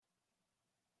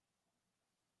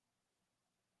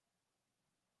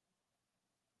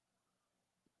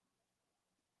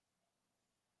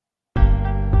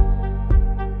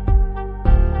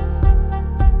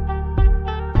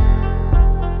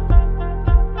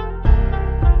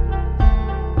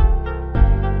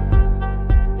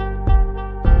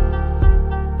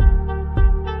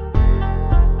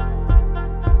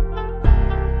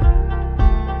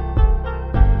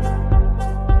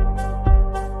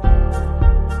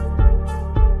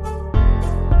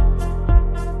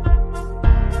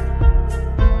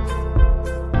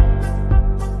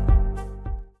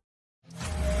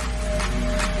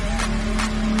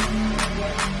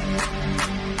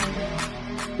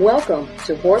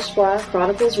to Horsefly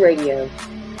Chronicles Radio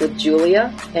with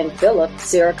Julia and Philip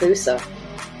Siracusa.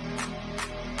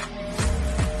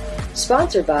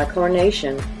 Sponsored by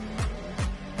Carnation.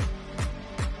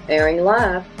 Airing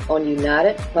live on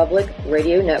United Public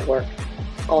Radio Network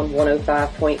on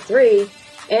 105.3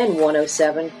 and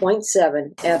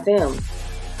 107.7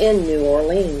 FM in New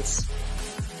Orleans.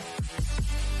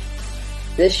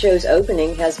 This show's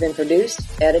opening has been produced,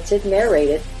 edited,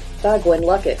 narrated by Gwen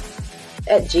Luckett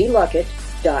at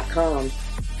gluckett.com.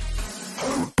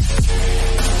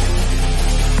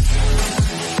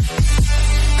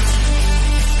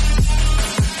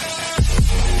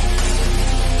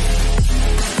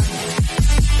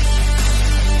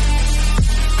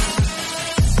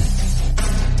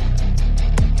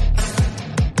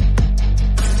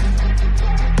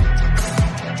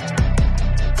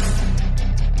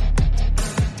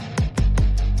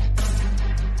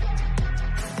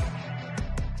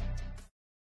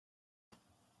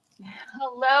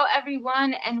 Hello,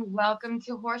 everyone, and welcome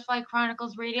to Horsefly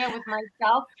Chronicles Radio with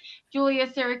myself, Julia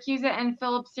Siracusa, and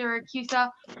Philip Siracusa.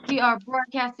 We are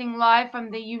broadcasting live from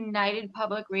the United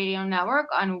Public Radio Network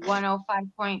on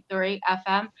 105.3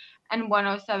 FM and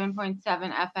 107.7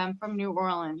 FM from New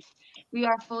Orleans. We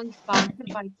are fully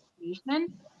sponsored by the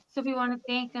station, so we want to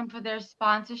thank them for their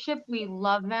sponsorship. We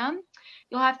love them.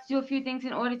 You'll have to do a few things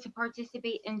in order to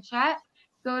participate in chat.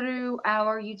 Go to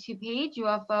our YouTube page,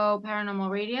 UFO Paranormal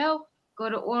Radio. Go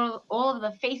to all of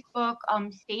the Facebook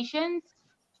stations,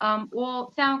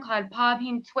 all SoundCloud,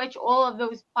 Podbean, Twitch, all of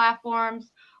those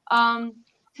platforms.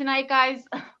 Tonight, guys,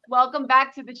 welcome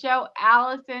back to the show,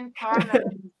 Allison,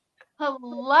 Carmany.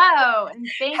 Hello, and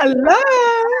thank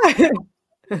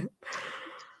you.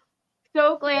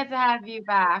 So glad to have you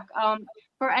back.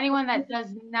 For anyone that does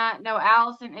not know,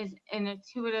 Allison is an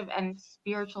intuitive and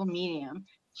spiritual medium.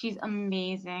 She's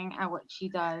amazing at what she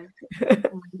does.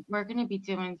 We're going to be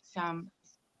doing some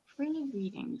free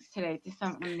readings today to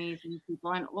some amazing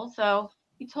people, and also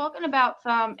be talking about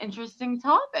some interesting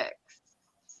topics.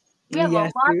 We have a lot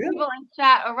of people in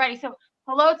chat already, so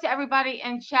hello to everybody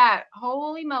in chat.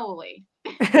 Holy moly.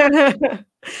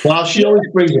 Wow, she always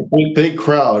brings a big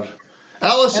crowd.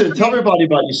 Allison, tell everybody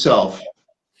about yourself.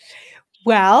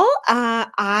 Well,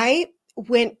 I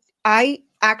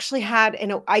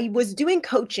was doing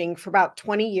coaching for about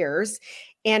 20 years.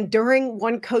 And during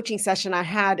one coaching session, I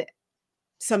had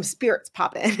some spirits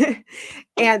pop in.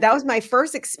 And that was my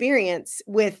first experience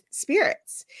with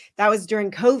spirits. That was during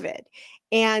COVID.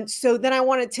 And so then I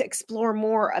wanted to explore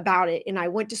more about it. And I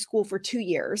went to school for 2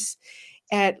 years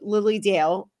at Lily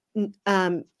Dale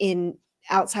in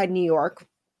outside New York,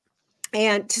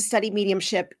 and to study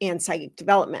mediumship and psychic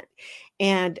development.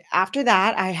 And after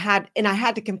that, I had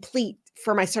to complete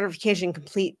for my certification,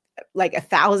 like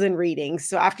 1,000 readings.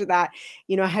 So after that,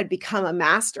 I had become a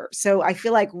master. So I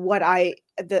feel like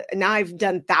now I've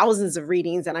done thousands of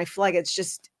readings, and I feel like it's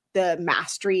just the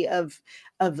mastery of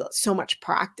so much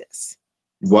practice.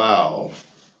 Wow.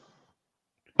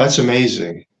 That's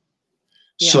amazing.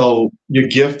 Yeah. So your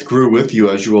gift grew with you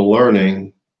as you were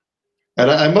learning. And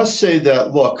I must say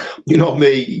that, look,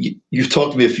 me, you've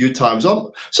talked to me a few times.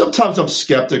 Sometimes I'm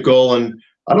skeptical, and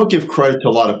I don't give credit to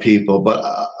a lot of people,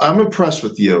 but I'm impressed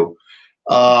with you.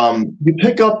 You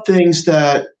pick up things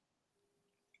that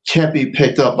can't be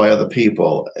picked up by other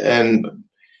people. And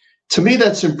to me,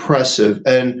 that's impressive.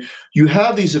 And you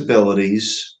have these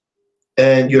abilities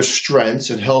and your strengths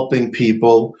in helping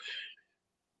people,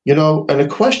 and a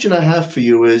question I have for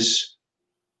you is,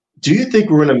 do you think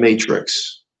we're in a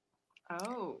matrix?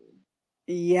 Oh.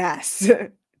 Yes,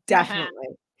 definitely.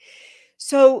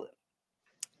 So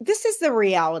this is the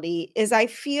reality, is I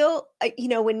feel,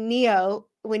 when Neo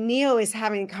is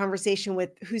having a conversation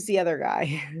with, who's the other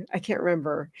guy? I can't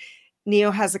remember.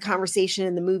 Neo has a conversation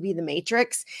in the movie, The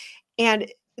Matrix.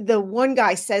 And the one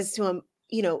guy says to him,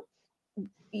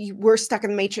 we're stuck in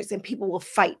the matrix and people will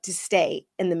fight to stay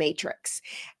in the matrix.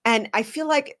 And I feel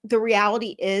like the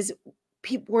reality is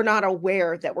we're not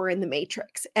aware that we're in the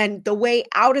matrix. And the way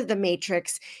out of the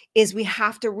matrix is we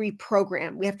have to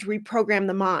reprogram. We have to reprogram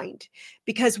the mind,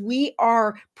 because we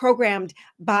are programmed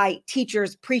by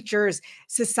teachers, preachers,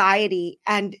 society,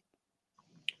 and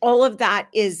all of that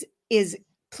is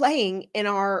playing in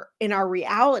our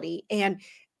reality and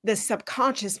the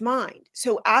subconscious mind.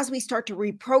 So as we start to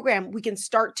reprogram, we can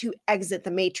start to exit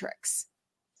the matrix.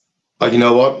 You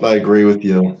know what? I agree with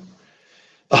you.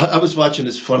 I was watching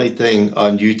this funny thing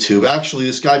on YouTube. Actually,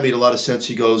 this guy made a lot of sense.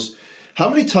 He goes, how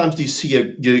many times do you see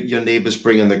your neighbors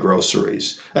bring in the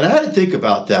groceries? And I had to think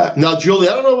about that. Now, Julie,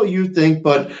 I don't know what you think,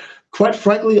 but quite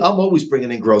frankly, I'm always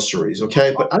bringing in groceries,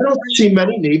 okay? But I don't see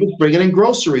many neighbors bringing in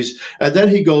groceries. And then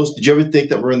he goes, did you ever think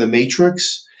that we're in the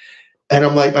Matrix? And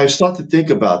I'm like, I start to think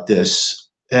about this,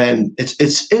 and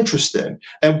it's interesting.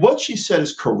 And what she said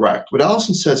is correct. What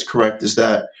Allison says correct is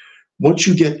that once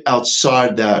you get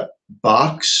outside that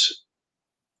box,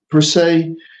 per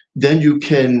se, then you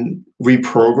can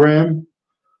reprogram.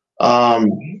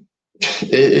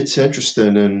 It's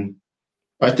interesting, and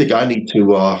I think I need to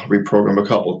reprogram a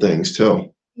couple of things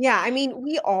too. Yeah, I mean,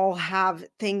 we all have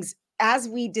things as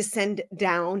we descend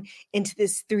down into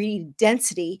this 3D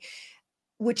density,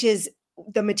 which is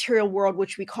the material world,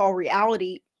 which we call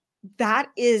reality. That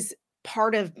is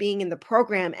part of being in the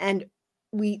program, and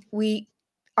we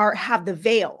have the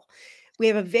veil. We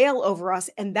have a veil over us,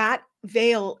 and that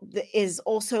veil is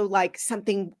also like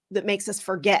something that makes us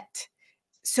forget.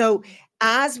 So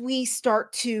as we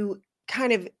start to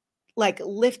kind of like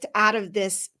lift out of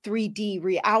this 3D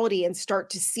reality and start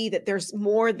to see that there's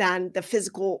more than the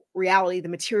physical reality, the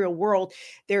material world,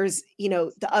 there's,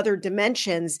 the other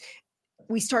dimensions,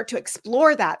 we start to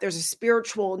explore that. There's a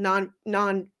spiritual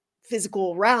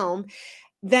non-physical realm.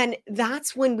 Then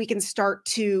that's when we can start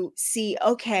to see,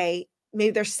 okay,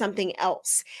 maybe there's something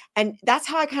else. And that's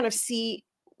how I kind of see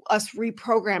us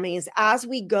reprogramming, is as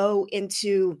we go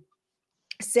into,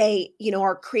 say,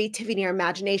 our creativity, our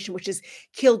imagination, which is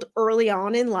killed early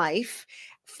on in life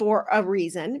for a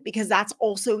reason, because that's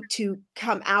also to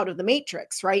come out of the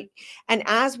matrix, right? And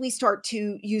as we start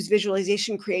to use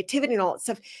visualization, creativity, and all that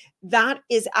stuff, that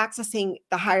is accessing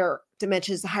the higher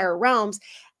dimensions, the higher realms.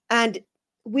 And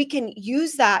we can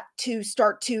use that to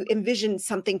start to envision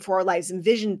something for our lives,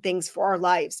 envision things for our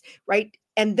lives, right?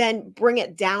 And then bring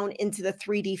it down into the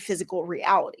 3D physical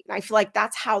reality. And I feel like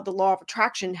that's how the law of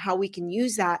attraction, how we can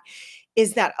use that,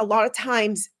 is that a lot of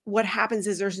times what happens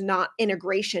is there's not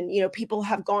integration. People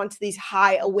have gone to these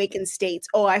high awakened states.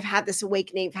 Oh, I've had this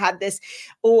awakening, I've had this,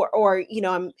 or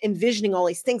I'm envisioning all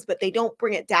these things, but they don't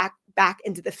bring it back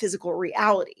into the physical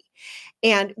reality.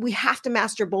 And we have to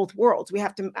master both worlds. We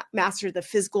have to master the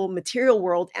physical material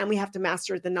world, and we have to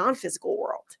master the non-physical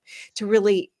world to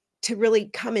really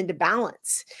come into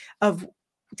balance, of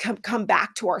come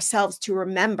back to ourselves, to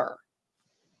remember.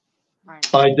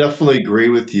 Right. I definitely agree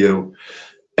with you.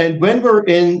 And when we're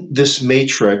in this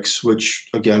matrix, which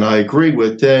again I agree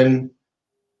with, then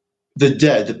the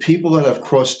dead, the people that have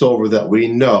crossed over that we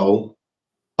know,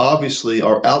 obviously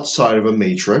are outside of a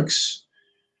matrix.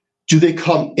 Do they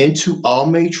come into our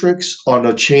matrix on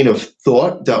a chain of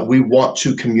thought that we want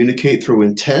to communicate through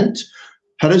intent?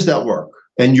 How does that work,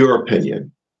 in your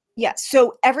opinion? Yeah.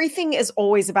 So everything is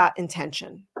always about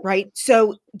intention, right?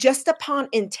 So just upon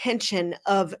intention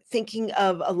of thinking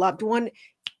of a loved one,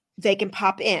 they can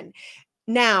pop in.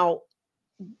 Now,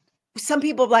 some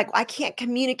people are like, I can't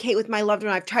communicate with my loved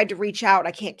one. I've tried to reach out.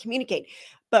 I can't communicate.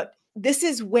 But this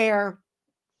is where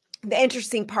the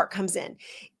interesting part comes in,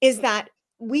 is that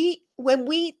when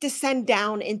we descend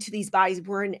down into these bodies,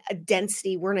 we're in a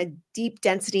density, we're in a deep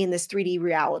density in this 3D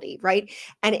reality, right?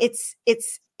 And it's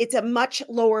a much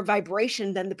lower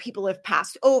vibration than the people that have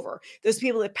passed over. Those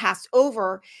people that passed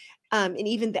over, and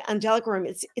even the angelic realm,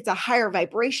 it's a higher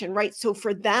vibration, right? So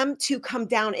for them to come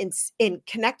down and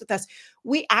connect with us,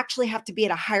 we actually have to be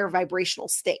at a higher vibrational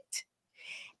state.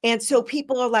 And so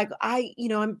people are like, I've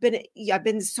been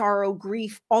in sorrow,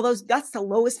 grief, all those, that's the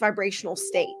lowest vibrational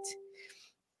state.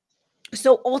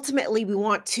 So ultimately we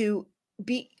want to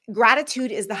be,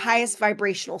 gratitude is the highest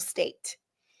vibrational state.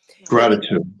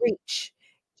 Gratitude. Reach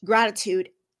gratitude.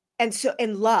 And so,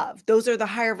 and love, those are the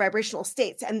higher vibrational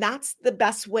states. And that's the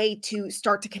best way to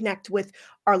start to connect with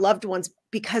our loved ones,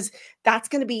 because that's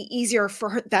going to be easier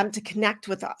for them to connect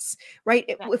with us, right?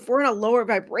 If we're in a lower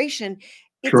vibration,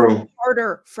 it's True.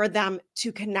 harder for them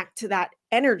to connect to that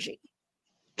energy.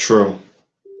 True.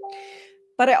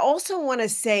 But I also want to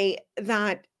say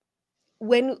that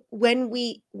when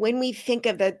we think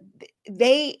of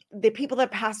the people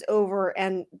that pass over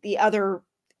and the other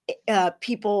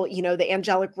people, the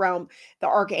angelic realm, the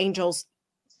archangels,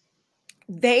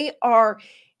 there's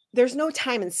no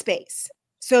time and space.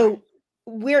 So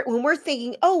when we're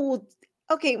thinking, oh, well,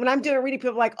 okay, when I'm doing a reading,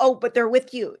 people are like, oh, but they're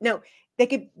with you. No,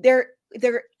 they're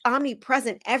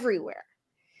omnipresent everywhere.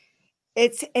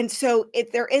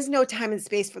 There is no time and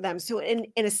space for them. So in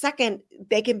a second,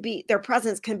 their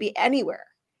presence can be anywhere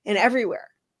and everywhere.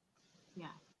 Yeah.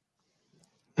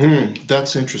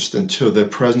 That's interesting too. Their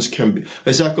presence can be.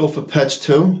 Does that go for pets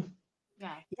too?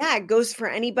 Yeah, it goes for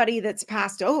anybody that's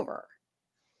passed over.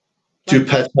 Do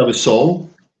pets have a soul?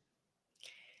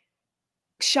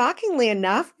 Shockingly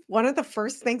enough, one of the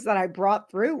first things that I brought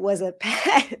through was a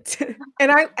pet.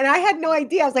 and I had no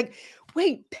idea. I was like,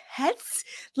 wait, pets?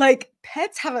 Like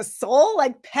pets have a soul?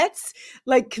 Like pets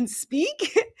like can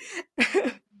speak?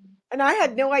 And I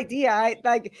had no idea.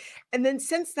 And then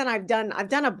since then I've done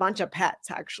a bunch of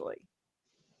pets actually.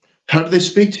 How do they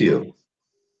speak to you?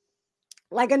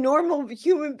 Like a normal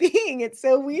human being. It's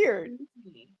so weird.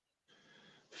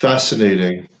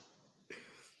 Fascinating.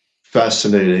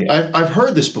 Fascinating. I've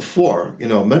heard this before,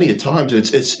 many a times.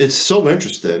 It's so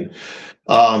interesting.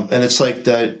 And it's like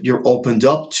that you're opened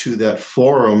up to that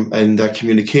forum and that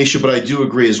communication. But I do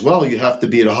agree as well, you have to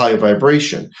be at a higher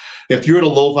vibration. If you're at a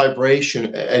low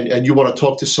vibration and you want to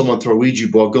talk to someone through a Ouija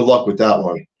board, good luck with that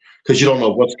one, because you don't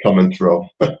know what's coming through.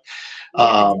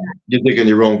 You're digging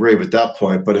your own grave at that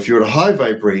point. But if you're at a high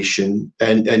vibration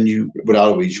and you,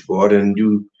 without a Ouija board, and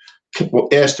you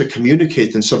asked to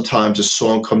communicate, then sometimes a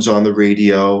song comes on the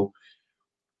radio,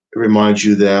 it reminds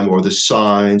you of them, or the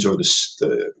signs, or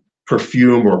the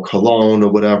perfume or cologne or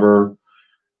whatever.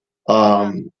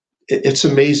 It's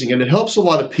amazing, and it helps a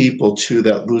lot of people too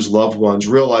that lose loved ones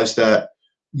realize that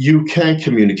you can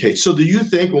communicate. So do you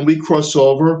think when we cross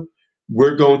over,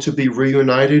 we're going to be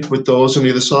reunited with those on the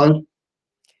other side?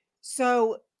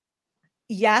 So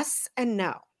yes and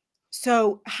no.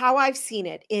 So how I've seen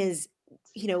it is,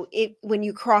 when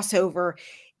you cross over,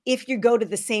 if you go to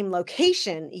the same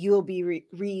location, you will be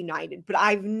reunited. But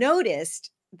I've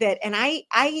noticed that, and I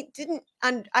didn't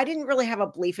really have a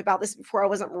belief about this before. I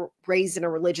wasn't raised in a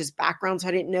religious background, so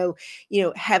I didn't know,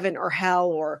 heaven or hell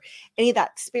or any of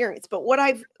that experience. But what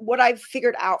I've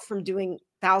figured out from doing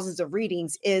thousands of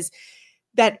readings is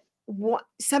that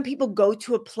some people go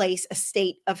to a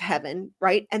state of heaven,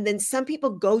 right? And then some people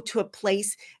go to a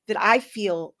place that I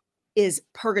feel is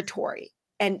purgatory.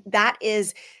 And that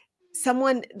is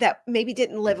someone that maybe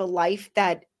didn't live a life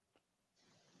that,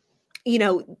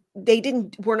 they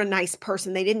weren't a nice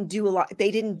person. They didn't do a lot. They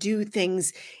didn't do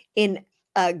things in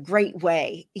a great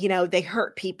way. They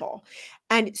hurt people.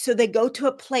 And so they go to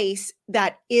a place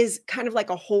that is kind of like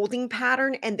a holding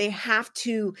pattern, and they have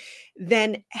to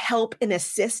then help and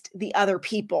assist the other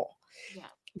people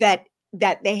that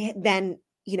they then,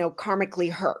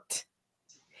 karmically hurt.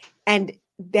 And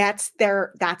that's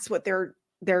what their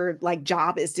like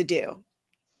job is to do.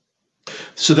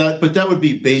 So that would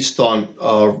be based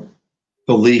on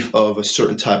belief of a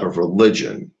certain type of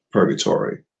religion,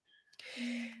 purgatory,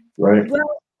 right?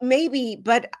 Well, maybe,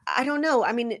 but I don't know.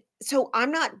 I mean, so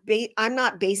I'm not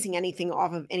basing anything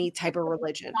off of any type of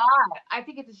religion. I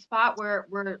think it's a spot where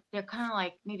they're kind of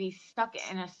like maybe stuck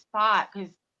in a spot because,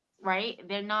 right?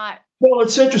 They're not. Well,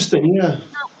 it's interesting, yeah. They're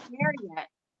not there yet,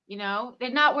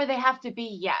 They're not where they have to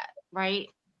be yet, right?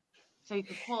 So you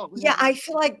could pull. Yeah, I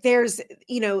feel like there's,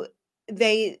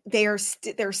 they're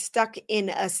stuck in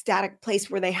a static place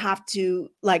where they have to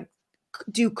like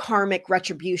do karmic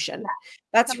retribution.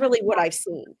 That's really what I've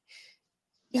seen.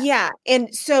 Yeah.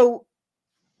 And so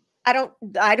I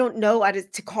don't know how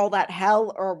to call that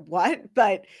hell or what,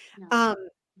 but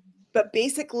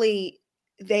basically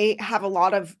they have a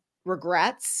lot of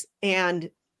regrets, and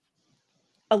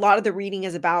a lot of the reading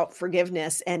is about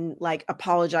forgiveness and like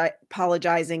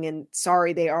apologizing and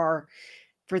sorry they are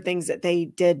for things that they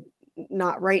did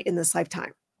not right in this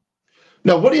lifetime.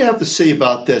 Now, what do you have to say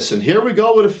about this? And here we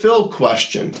go with a Phil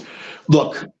question.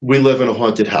 Look, we live in a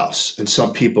haunted house, and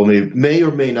some people may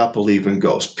or may not believe in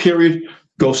ghosts. Period.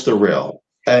 Ghosts are real,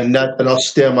 and I'll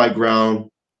stand my ground,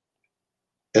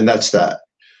 and that's that.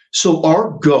 So,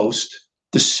 are ghosts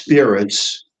the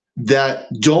spirits that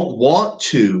don't want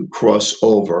to cross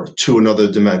over to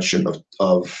another dimension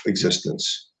of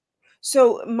existence?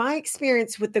 So, my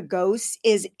experience with the ghosts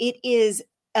is it is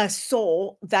a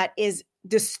soul that is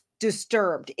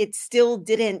disturbed. It still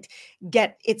didn't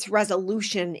get its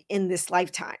resolution in this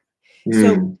lifetime.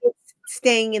 So it's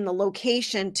staying in the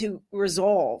location to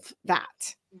resolve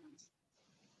that.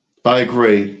 I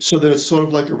agree. So that it's sort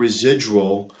of like a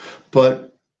residual,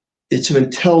 but it's an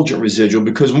intelligent residual,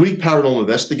 because when we paranormal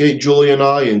investigate, Julie and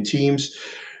I and teams,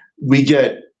 we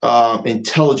get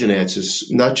intelligent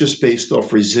answers, not just based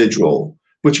off residual,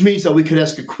 which means that we could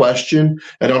ask a question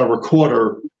and on a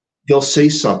recorder, they'll say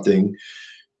something.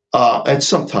 And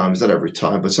sometimes, not every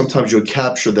time, but sometimes you'll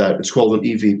capture that. It's called an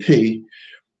EVP,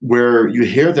 where you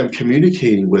hear them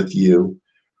communicating with you.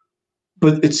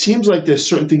 But it seems like there's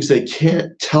certain things they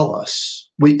can't tell us.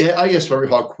 I ask very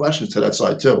hard questions to that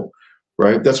side too,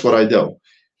 right? That's what I do.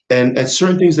 And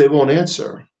certain things they won't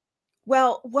answer.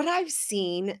 Well, what I've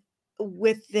seen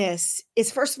with this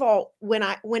is, first of all,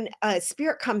 when a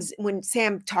spirit comes, when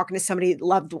Sam talking to somebody,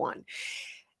 loved one,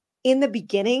 in the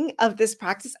beginning of this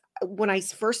practice, when I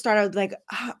first started, I was like,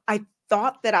 I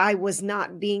thought that I was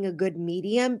not being a good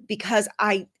medium because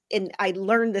I I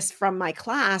learned this from my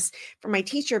class, from my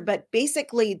teacher, but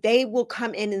basically they will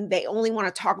come in and they only want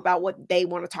to talk about what they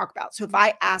want to talk about. So if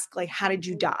I ask like, how did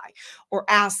you die? Or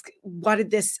ask, what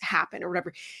did this happen or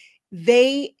whatever,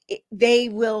 they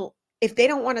will, if they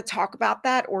don't want to talk about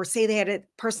that or say they had a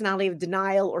personality of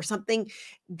denial or something,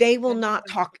 they will not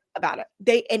talk about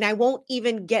it. And I won't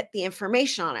even get the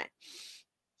information on it.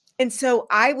 And so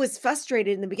I was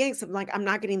frustrated in the beginning. So I'm like, I'm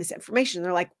not getting this information.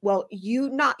 They're like, well, you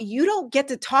don't get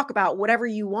to talk about whatever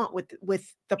you want with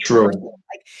the person.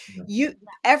 Like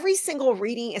every single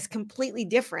reading is completely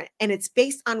different. And it's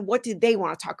based on what did they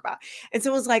want to talk about. And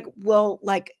someone's like, well,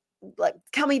 like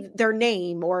tell me their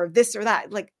name or this or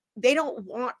that. Like they don't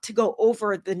want to go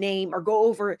over the name or go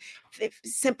over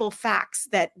simple facts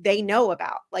that they know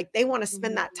about. Like they want to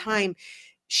spend that time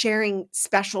sharing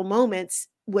special moments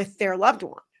with their loved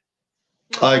one.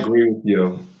 I agree with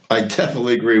you. I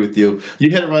definitely agree with you. You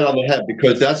hit it right on the head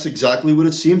because that's exactly what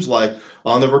it seems like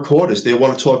on the recorders. They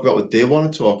want to talk about what they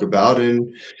want to talk about,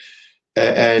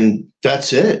 and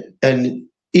that's it. And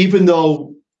even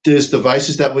though there's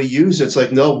devices that we use, it's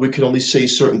like, no, we can only say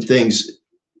certain things.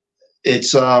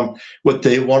 It's what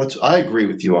they wanted to. I agree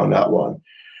with you on that one.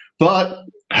 But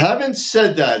having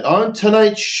said that, on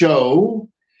tonight's show,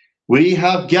 we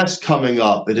have guests coming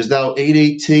up. It is now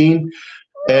 8:18.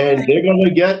 And they're going to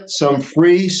get some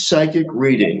free psychic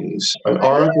readings.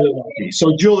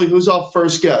 So, Julie, who's our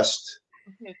first guest?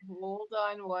 Okay, hold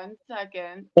on 1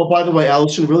 second. Oh, by the way,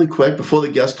 Allison, really quick, before the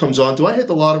guest comes on, do I hit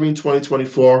the lottery in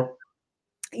 2024?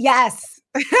 Yes.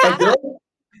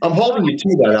 I'm holding you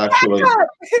to that, actually.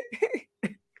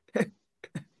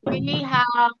 We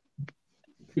have...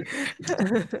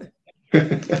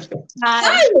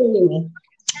 Hi.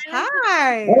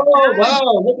 Hi. Oh,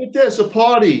 wow, look at this, a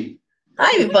party.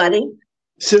 Hi, everybody.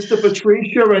 Sister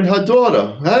Patricia and her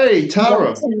daughter. Hey,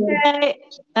 Tara. Hey,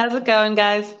 how's it going,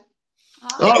 guys?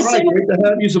 All right, great to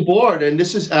have you aboard. And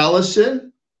this is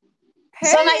Allison. Hey.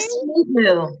 So nice to meet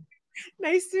you.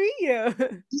 Nice to meet you.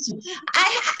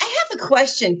 I have a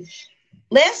question.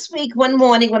 Last week, one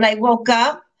morning when I woke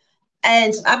up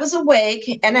and I was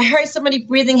awake and I heard somebody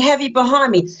breathing heavy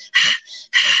behind me.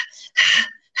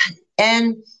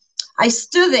 And I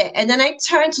stood there and then I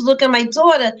turned to look at my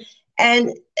daughter.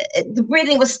 And the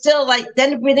breathing was still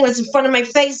then the breathing was in front of my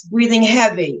face, breathing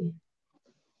heavy.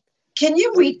 Can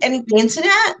you read anything into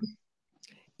that?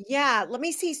 Yeah, let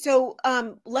me see. So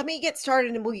let me get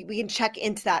started and we can check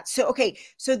into that. So, okay.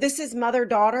 So this is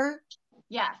mother-daughter?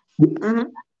 Yeah. Mm-hmm.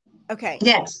 Okay.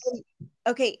 Yes.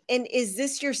 Okay. And is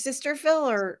this your sister, Phil,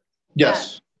 or?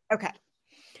 Yes. Okay.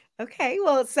 Okay.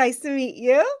 Well, it's nice to meet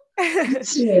you.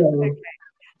 Okay.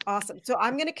 Awesome. So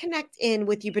I'm going to connect in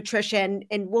with you, Patricia, and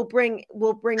we'll bring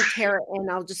Tara in.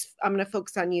 I'm going to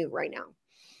focus on you right now.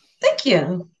 Thank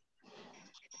you.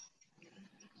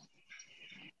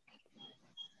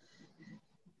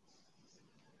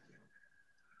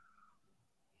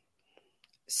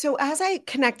 So as I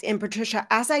connect in, Patricia,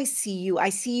 as I see you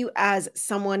as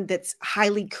someone that's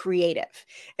highly creative.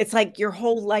 It's like your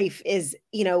whole life is,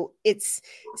 it's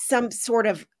some sort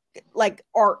of like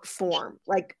art form,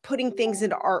 like putting things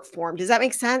into art form. Does that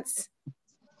make sense?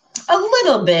 A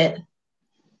little bit.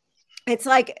 It's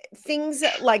like things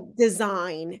like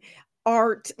design,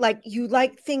 art, like you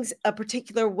like things a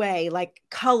particular way, like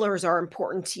colors are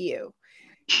important to you,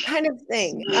 kind of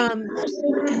thing.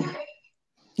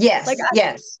 Yes. Like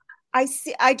yes. I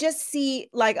just see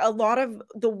like a lot of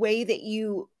the way that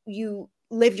you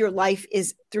live your life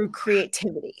is through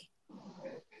creativity.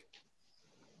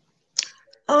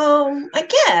 I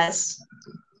guess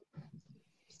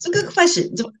it's a good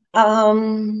question.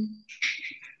 I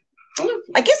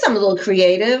guess I'm a little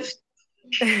creative.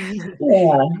 Yeah.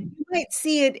 You might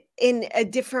see it in a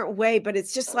different way, but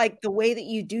it's just like the way that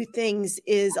you do things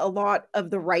is a lot of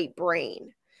the right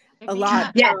brain. A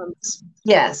lot. Yes.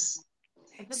 Yes.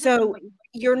 So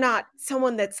you're not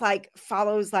someone that's like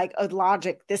follows like a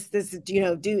logic. This,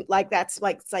 do like that's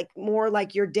like it's like more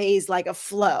like your days like a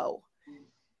flow.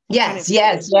 Yes,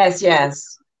 yes.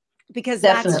 Because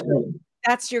definitely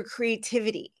that's your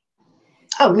creativity.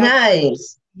 Oh,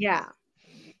 nice. Yeah.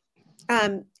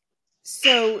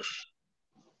 So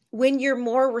when you're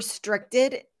more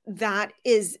restricted, that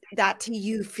to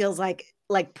you feels like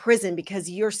prison because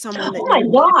you're someone that. Oh my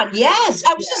God! Yes,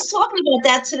 I was just talking about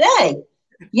that today.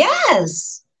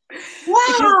 Yes.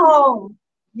 Wow.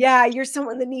 You're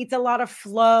someone that needs a lot of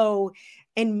flow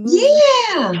and movement.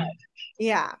 Yeah.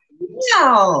 Yeah.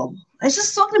 Wow. I was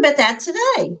just talking about that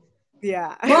today.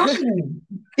 Yeah. Wow.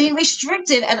 Being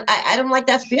restricted, and I don't like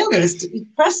that feeling. It's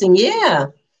depressing. Yeah.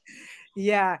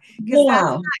 Yeah, because that's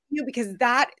Yeah. not you, because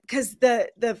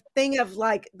the thing of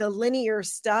like the linear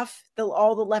stuff,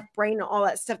 all the left brain and all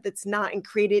that stuff that's not in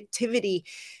creativity,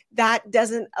 that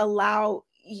doesn't allow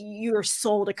your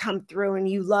soul to come through, and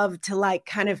you love to like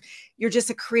kind of, you're just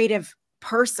a creative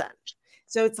person.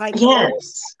 So it's like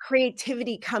Yes.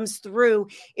 creativity comes through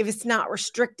if it's not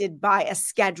restricted by a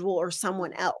schedule or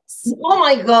someone else. Oh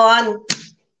my God.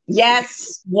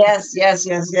 Yes, yes, yes,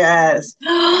 yes, yes.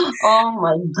 Oh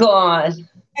my God.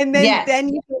 And then Yes. then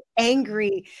you get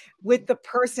angry with the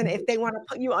person if they want to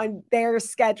put you on their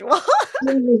schedule. Oh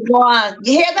my God.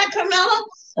 You hear that, Carmela?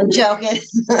 I'm joking.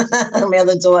 My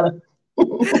other daughter.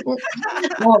 Oh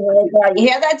my God. You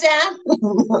hear that, Dad?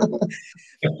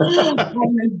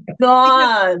 Oh my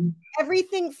God.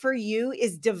 Everything for you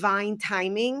is divine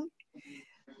timing.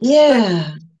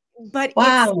 Yeah. But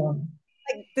Wow.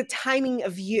 it's like the timing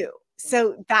of you.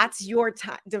 So that's your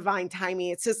divine timing.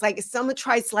 It's just like if someone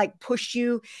tries to like push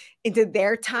you into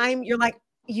their time, you're like,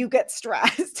 you get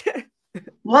stressed.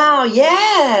 Wow.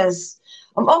 Yes.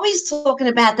 I'm always talking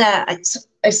about that.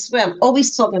 I swear, I'm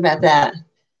always talking about that.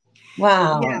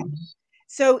 Wow. Yeah.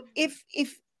 So if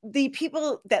the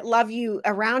people that love you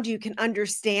around you can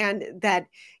understand that,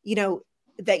 you know,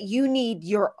 that you need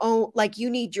your own, like you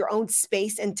need your own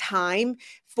space and time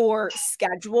for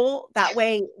schedule. That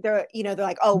way they're, you know, they're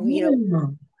like, oh, you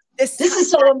know, This is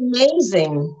so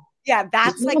amazing. Yeah,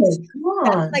 that's like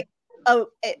God. a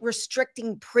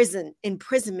restricting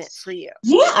imprisonment for you.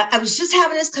 Yeah, I was just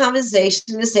having this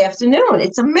conversation this afternoon.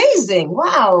 It's amazing.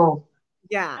 Wow.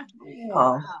 Yeah.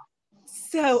 Wow.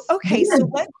 So okay,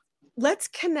 so let's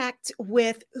connect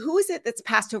with, who is it that's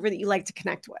passed over that you like to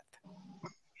connect with?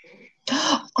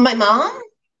 My mom?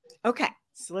 Okay,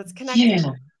 so let's connect.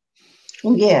 Yeah.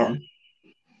 Yeah.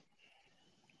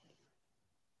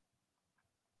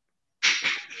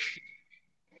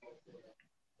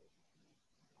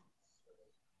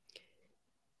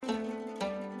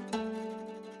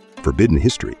 Forbidden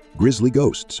history, grisly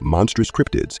ghosts, monstrous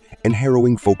cryptids, and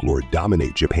harrowing folklore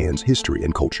dominate Japan's history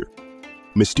and culture.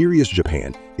 Mysterious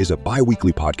Japan is a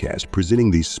bi-weekly podcast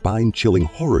presenting these spine-chilling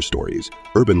horror stories,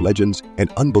 urban legends,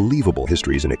 and unbelievable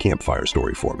histories in a campfire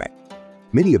story format.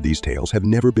 Many of these tales have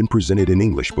never been presented in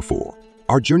English before.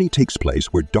 Our journey takes place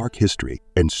where dark history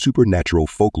and supernatural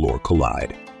folklore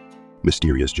collide.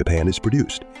 Mysterious Japan is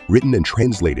produced, written and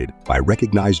translated by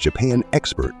recognized Japan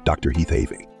expert Dr. Heath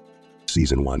Avey.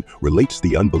 Season 1 relates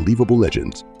the unbelievable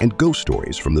legends and ghost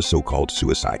stories from the so-called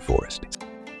suicide forest.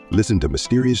 Listen to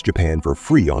Mysterious Japan for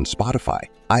free on Spotify,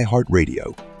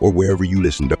 iHeartRadio, or wherever you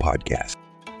listen to podcasts.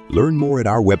 Learn more at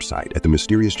our website at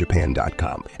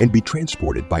themysteriousjapan.com and be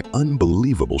transported by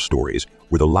unbelievable stories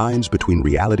where the lines between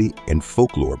reality and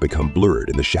folklore become blurred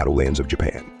in the shadowlands of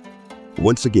Japan.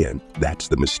 Once again, that's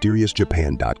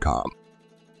themysteriousjapan.com.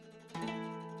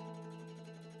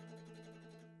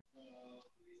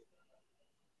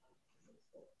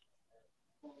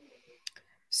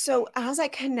 So as I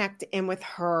connect in with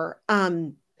her,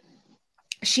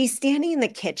 she's standing in the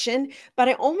kitchen, but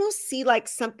I almost see like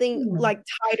something like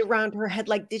tied around her head.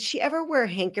 Like, did she ever wear a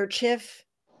handkerchief?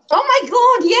 Oh my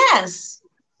God, yes.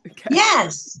 Okay.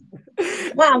 Yes.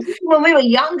 Wow, when we were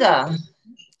younger.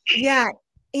 Yeah.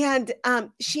 And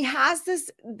she has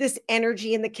this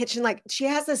energy in the kitchen, like she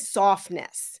has a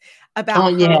softness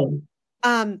about her.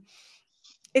 Yeah.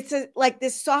 It's like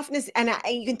this softness, and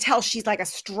you can tell she's like a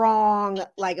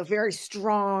very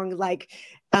strong, like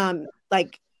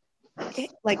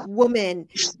woman.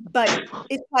 But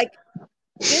it's like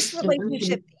this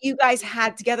relationship that you guys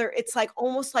had together, it's like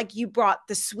almost like you brought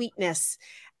the sweetness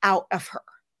out of her.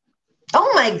 Oh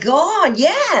my God,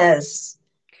 yes.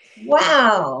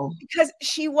 Wow. Because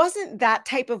she wasn't that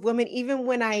type of woman. Even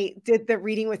when I did the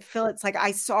reading with Phil, it's like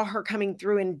I saw her coming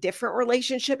through in a different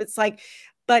relationship.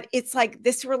 But it's like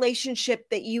this relationship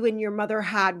that you and your mother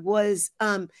had went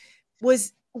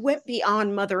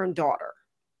beyond mother and daughter.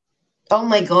 Oh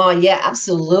my God, yeah,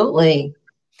 absolutely.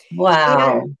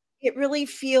 Wow. And it really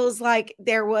feels like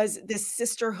there was this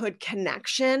sisterhood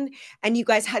connection, and you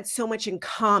guys had so much in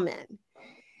common.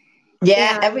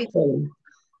 Yeah, everything.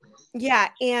 Yeah,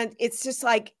 and it's just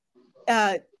like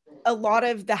a lot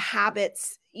of the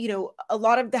habits,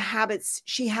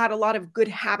 she had a lot of good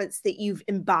habits that you've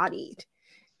embodied.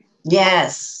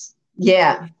 Yes.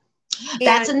 Yeah.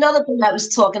 That's another thing I was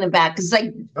talking about, because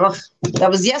that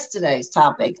was yesterday's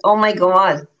topic. Oh my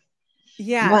God.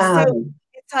 Yeah. Wow. So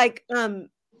it's like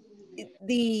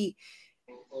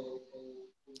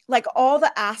all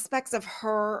the aspects of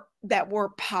her that were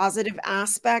positive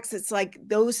aspects, it's like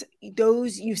those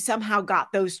you somehow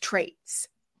got those traits.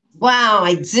 Wow,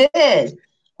 I did.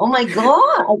 Oh my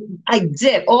God. I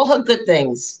did all her good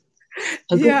things.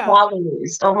 Good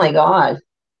qualities. Oh my God.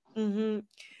 Mm-hmm.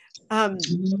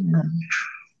 Yeah.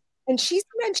 And she's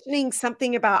mentioning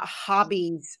something about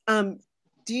hobbies.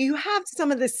 Do you have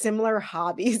some of the similar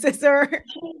hobbies as her?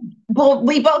 Well,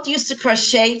 we both used to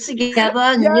crochet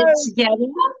together, knit Yes. together.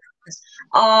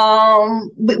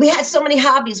 We had so many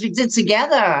hobbies we did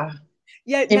together.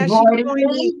 Yeah, now she's Embroidery. showing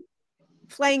me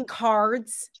playing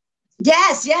cards.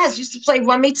 Yes, yes. Used to play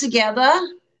rummy together.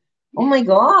 Oh my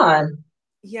God.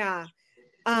 Yeah.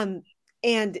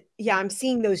 And yeah, I'm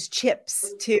seeing those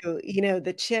chips too,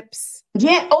 the chips.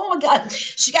 Yeah. Oh my God.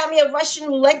 She got me a Russian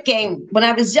roulette game when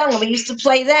I was young. We used to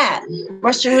play that.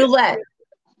 Russian roulette.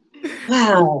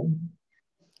 Wow.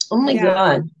 Oh my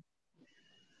God.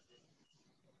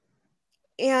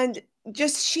 And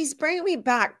just she's bringing me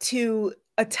back to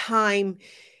a time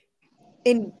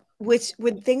in which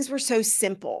when things were so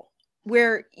simple,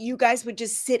 where you guys would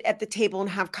just sit at the table and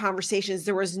have conversations.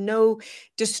 There was no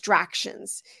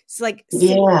distractions. It's like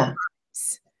Yeah.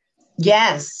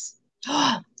 Yes.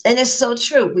 And it's so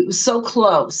true. We were so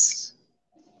close.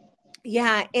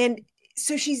 Yeah. And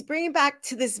so she's bringing back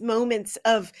to this moments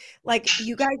of like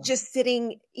you guys just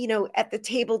sitting, at the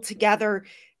table together,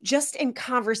 just in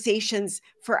conversations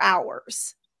for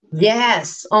hours.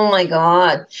 Yes. Oh my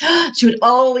God. She would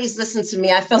always listen to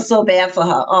me. I felt so bad for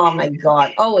her. Oh my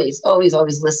God. Always, always,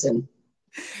 always listen.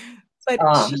 But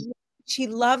she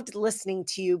loved listening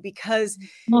to you because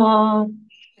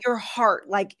your heart,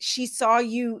 like she saw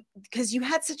you because you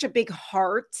had such a big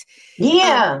heart.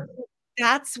 Yeah.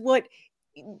 That's what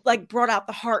like brought out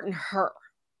the heart in her.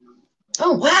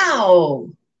 Oh, wow.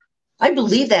 I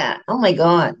believe that. Oh my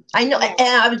God. I know.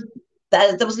 And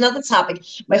that was another topic.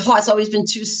 My heart's always been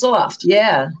too soft.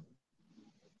 Yeah.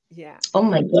 Yeah. Oh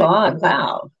my God.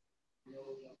 Wow.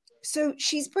 So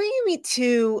she's bringing me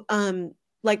to,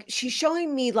 like she's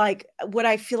showing me like what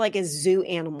I feel like is zoo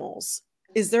animals.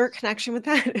 Is there a connection with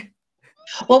that?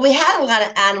 Well, we had a lot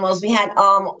of animals. We had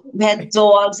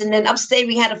dogs, and then upstate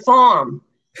we had a farm.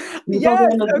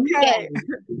 Yes, okay.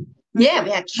 Yeah, we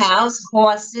had cows,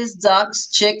 horses, ducks,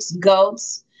 chicks,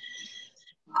 goats,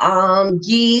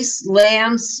 geese,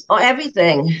 lambs,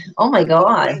 everything. Oh my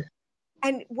God. Okay.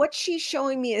 And what she's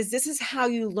showing me is this is how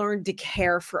you learn to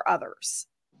care for others.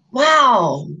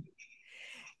 Wow.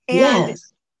 And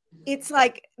yes. It's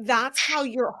like that's how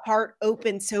your heart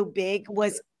opened so big,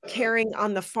 was caring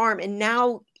on the farm, and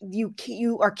now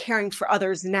you are caring for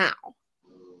others now.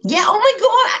 Yeah. Oh my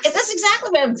God. That's exactly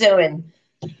what I'm doing.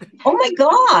 Oh my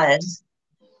God.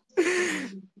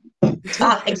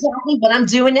 Exactly what I'm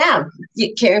doing now.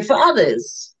 Caring for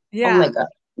others. Yeah. Oh my God.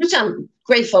 Which I'm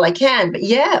grateful I can, but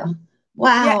yeah.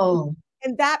 Wow. Yeah.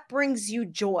 And that brings you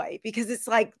joy because it's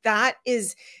like that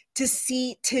is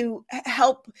to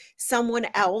help someone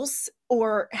else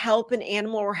or help an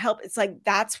animal or help. It's like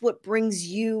that's what brings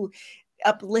you,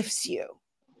 uplifts you.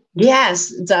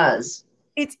 Yes, it does.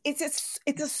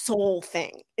 It's a soul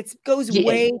thing. It goes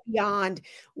way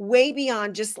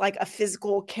beyond just like a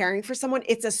physical caring for someone.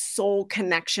 It's a soul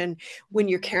connection when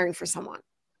you're caring for someone.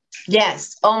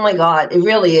 Yes. Oh my God. It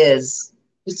really is.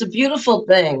 It's a beautiful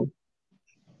thing.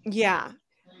 Yeah.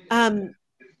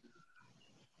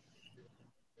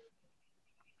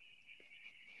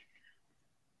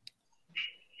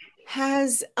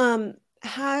 Has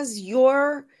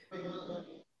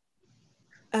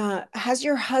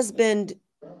your husband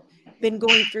been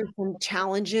going through some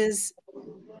challenges?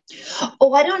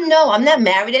 Oh, I don't know. I'm not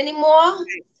married anymore.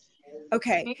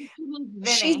 Okay.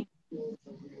 Vinny.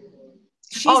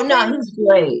 Oh no, he's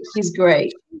great. He's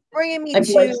great. Bringing me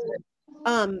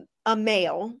to a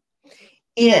male.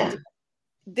 And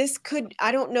this could,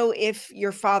 I don't know if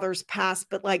your father's passed,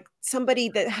 but like somebody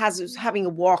that is having a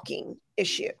walking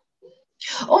issue.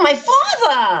 Oh, my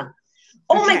father.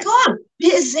 Oh my God.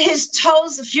 His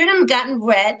toes, a few of them gotten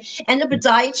red, and the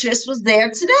podiatrist was there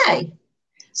today.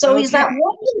 So he's not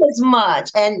walking as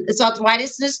much, and it's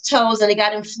arthritis in his toes, and he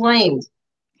got inflamed.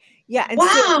 Yeah. And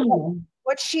so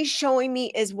what she's showing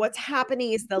me is what's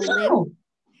happening is the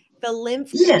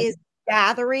lymph is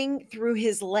gathering through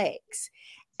his legs,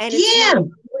 and it's not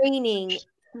draining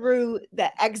through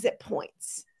the exit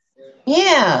points.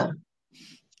 Yeah.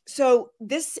 So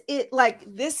this is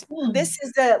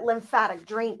a lymphatic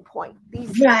drain point.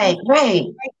 Right.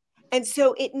 And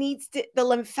so the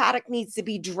lymphatic needs to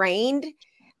be drained,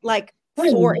 like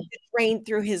for it to drain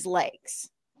through his legs.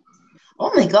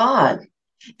 Oh my God.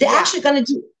 They're actually going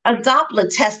to do a Doppler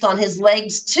test on his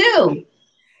legs too.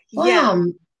 Wow.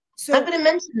 So I'm going to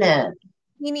mention that.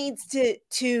 He needs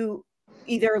to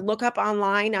either look up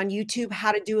online on YouTube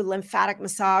how to do a lymphatic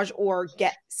massage or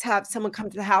have someone come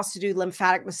to the house to do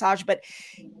lymphatic massage, but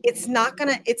it's not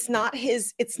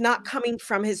coming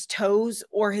from his toes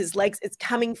or his legs. It's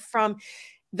coming from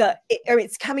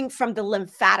it's coming from the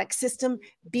lymphatic system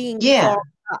being clogged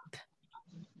up.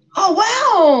 Oh,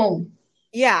 wow.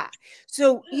 Yeah.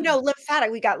 So,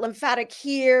 lymphatic, we got lymphatic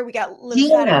here, we got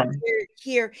lymphatic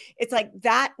here. It's like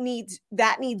that needs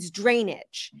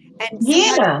drainage. And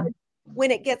sometimes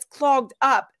when it gets clogged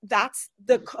up, that's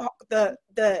the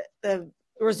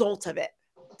result of it.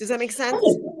 Does that make sense?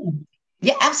 Oh,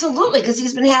 yeah, absolutely. Because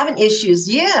he's been having issues.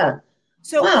 Yeah.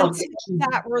 So until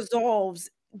that resolves,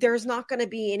 there's not going to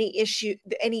be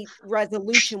any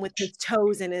resolution with his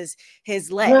toes and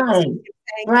his legs.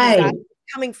 Right. That's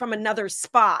coming from another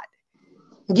spot.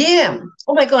 Yeah.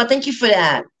 Oh my God. Thank you for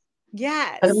that.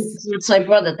 Yes. It's my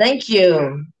brother. Thank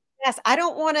you. Yes. I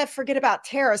don't want to forget about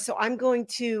Tara, so I'm going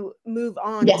to move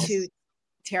on to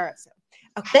Tara. So,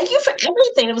 okay. Thank you for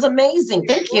everything. It was amazing.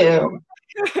 Thank you.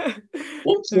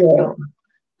 Thank you.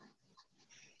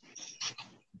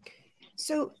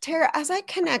 So, Tara, as I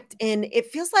connect in, it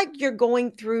feels like you're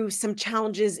going through some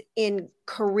challenges in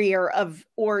career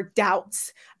or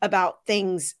doubts about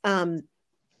things,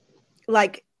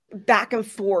 like back and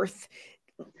forth,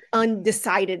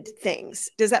 undecided things.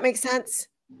 Does that make sense?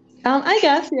 I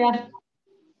guess, yeah.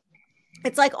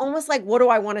 It's like almost like, what do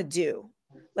I want to do?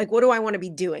 Like, what do I want to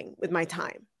be doing with my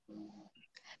time?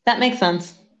 That makes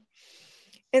sense.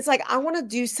 It's like, I want to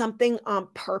do something on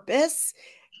purpose.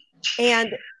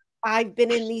 And I've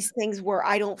been in these things where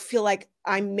I don't feel like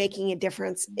I'm making a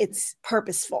difference. It's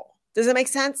purposeful. Does that make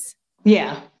sense?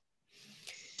 Yeah.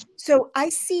 So I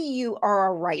see you are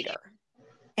a writer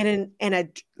and a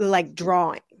like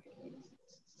drawing.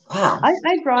 Wow.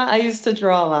 I draw. I used to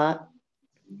draw a lot.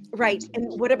 Right.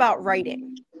 And what about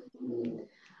writing?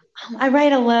 I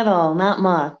write a little, not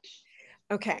much.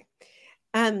 Okay.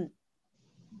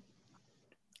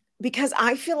 Because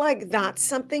I feel like that's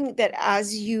something that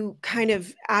as you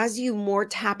more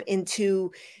tap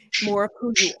into more of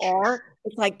who you are,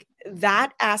 it's like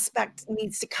that aspect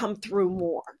needs to come through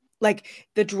more. Like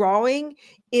the drawing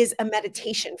is a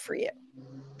meditation for you.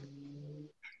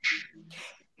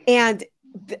 And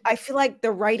I feel like the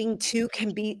writing too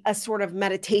can be a sort of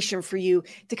meditation for you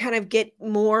to kind of get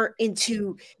more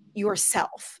into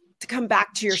yourself, to come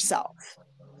back to yourself.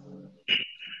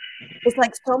 It's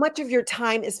like so much of your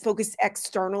time is focused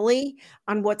externally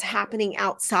on what's happening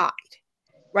outside,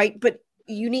 right? But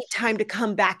you need time to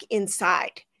come back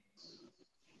inside.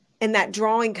 And that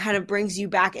drawing kind of brings you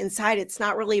back inside. It's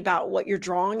not really about what you're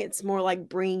drawing. It's more like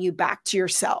bringing you back to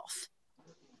yourself.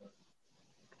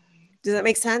 Does that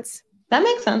make sense? That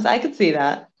makes sense. I could see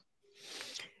that.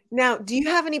 Now, do you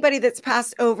have anybody that's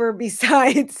passed over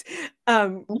besides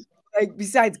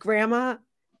grandma?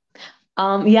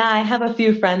 Yeah, I have a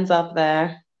few friends up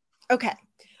there. Okay.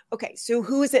 So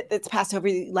who is it that's passed over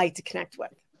you'd like to connect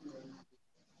with?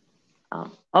 I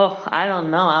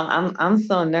don't know. I'm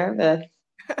so nervous.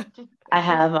 I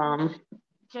have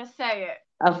just say it.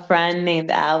 A friend named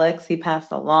Alex. He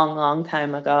passed a long, long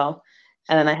time ago.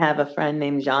 And then I have a friend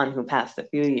named John who passed a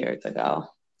few years ago.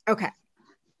 Okay.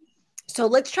 So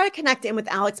let's try to connect in with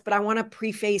Alex, but I want to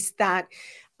preface that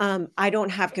I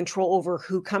don't have control over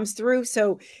who comes through.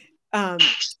 So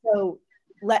first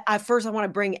I want to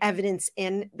bring evidence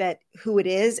in that who it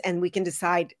is, and we can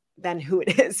decide then who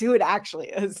it is, who it actually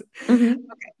is. Mm-hmm.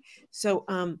 Okay. So,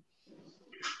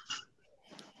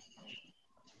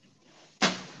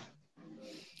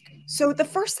 so the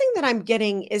first thing that I'm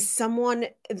getting is someone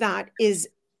that is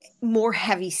more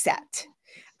heavy set.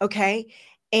 Okay.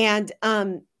 And,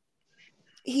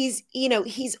 he's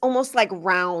almost like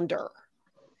rounder.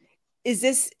 Does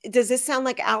this sound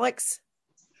like Alex?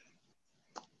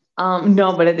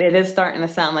 No, but it is starting to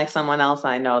sound like someone else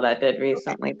I know that did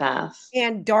recently pass.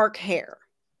 And dark hair.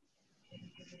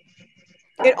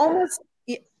 I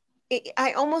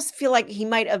almost feel like he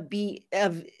might be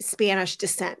of Spanish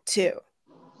descent too.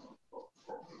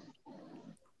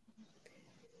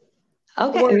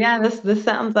 Okay, yeah, this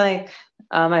sounds like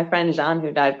my friend Jean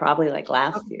who died probably like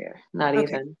last year. Not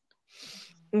even.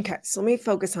 Okay, so let me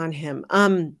focus on him.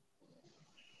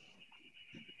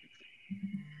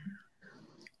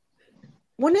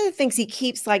 One of the things he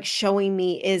keeps like showing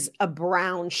me is a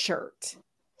brown shirt.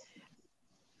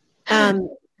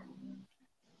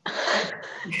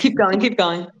 Keep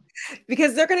going.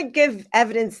 Because they're going to give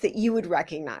evidence that you would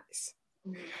recognize.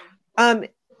 And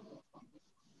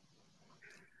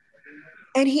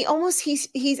I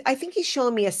think he's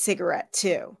showing me a cigarette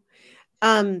too.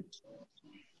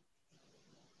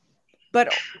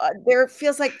 but there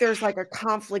feels like there's like a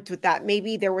conflict with that.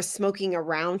 Maybe there was smoking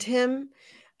around him.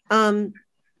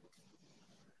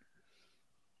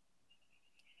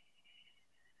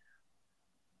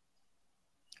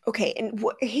 Okay, and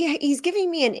he's giving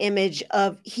me an image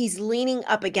of he's leaning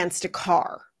up against a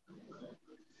car.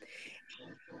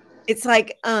 It's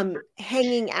like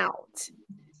hanging out.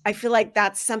 I feel like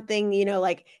that's something,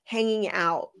 like hanging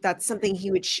out. That's something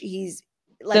he's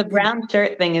like. The brown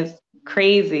shirt thing is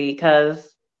crazy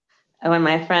because when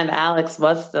my friend Alex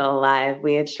was still alive,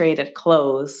 we had traded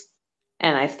clothes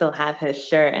and I still have his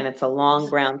shirt and it's a long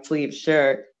brown sleeve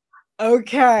shirt.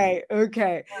 Okay.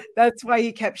 That's why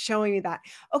you kept showing me that.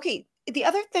 Okay. The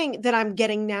other thing that I'm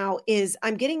getting now is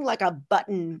I'm getting like a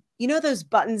button. You know those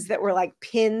buttons that were like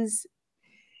pins?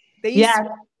 Yes.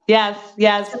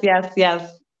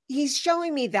 He's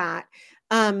showing me that.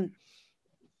 And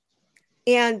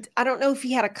I don't know if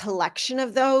he had a collection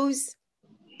of those,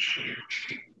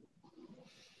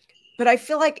 but I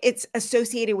feel like it's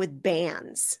associated with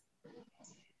bands.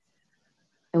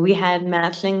 And we had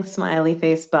matching smiley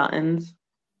face buttons.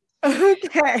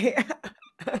 Okay.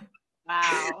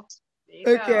 Wow. There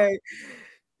you Okay.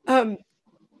 go.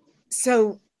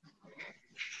 So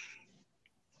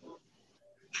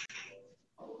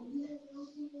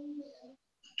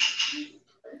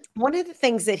one of the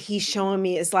things that he's showing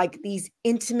me is like these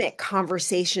intimate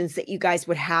conversations that you guys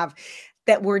would have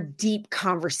that were deep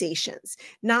conversations,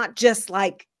 not just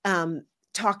like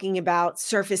talking about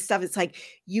surface stuff. It's like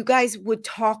you guys would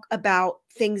talk about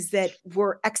things that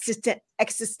were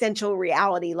existential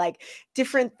reality, like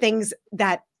different things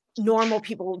that normal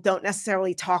people don't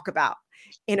necessarily talk about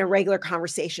in a regular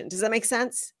conversation. Does that make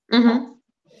sense? Mm-hmm.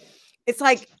 It's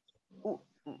like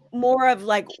more of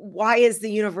like, why is the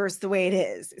universe the way it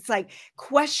is? It's like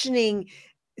questioning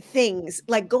things,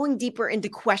 like going deeper into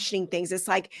questioning things. It's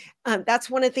like, that's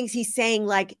one of the things he's saying,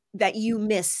 like that you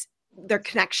miss their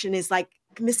connection is like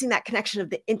missing that connection of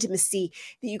the intimacy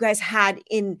that you guys had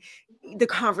in the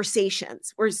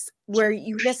conversations, where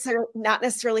you not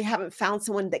necessarily haven't found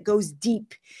someone that goes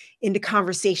deep into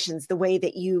conversations the way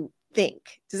that you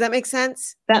think. Does that make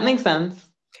sense? That makes sense.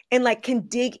 And like can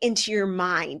dig into your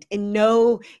mind and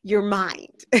know your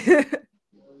mind.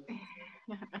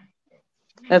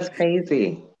 That's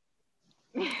crazy.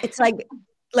 It's like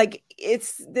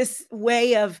it's this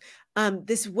way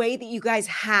that you guys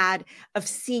had of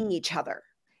seeing each other.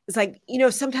 It's like,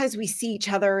 sometimes we see each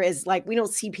other as like, we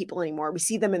don't see people anymore. We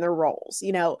see them in their roles,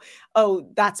 oh,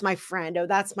 that's my friend. Oh,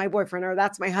 that's my boyfriend, or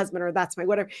that's my husband, or that's my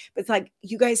whatever. But it's like,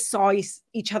 you guys saw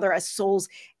each other as souls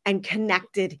and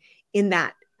connected in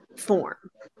that form.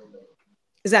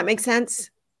 Does that make sense?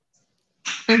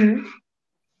 Mm-hmm.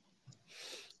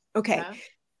 Okay.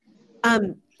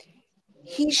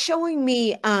 He's showing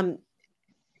me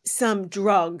some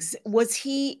drugs. Was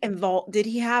he involved? Did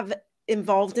he have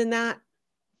involved in that?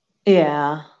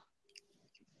 Yeah.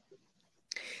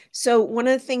 So one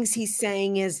of the things he's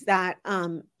saying is that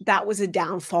that was a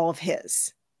downfall of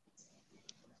his.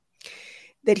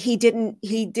 That he didn't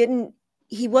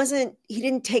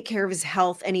take care of his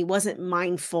health, and he wasn't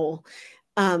mindful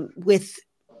with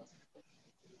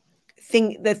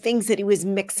the things that he was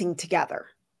mixing together.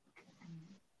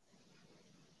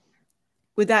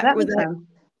 With that,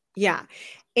 yeah.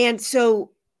 And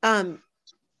so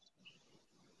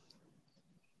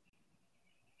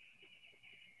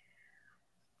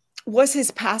was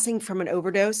his passing from an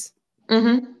overdose?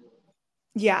 Mm-hmm.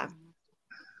 Yeah.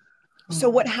 So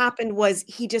what happened was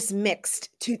he just mixed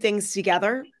two things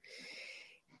together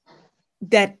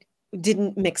that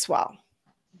didn't mix well.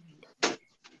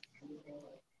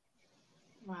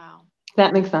 Wow.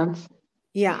 That makes sense.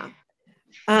 Yeah.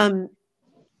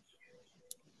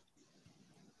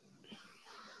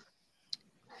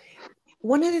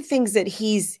 One of the things that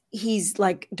he's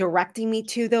like directing me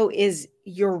to, though, is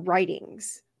your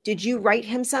writings. Did you write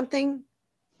him something?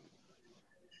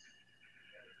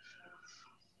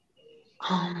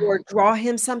 Or draw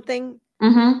him something?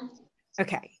 Mm-hmm.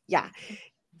 Okay. Yeah.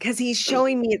 Because he's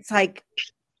showing me, it's like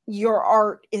your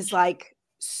art is like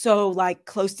so like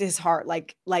close to his heart.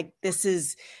 Like this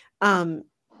is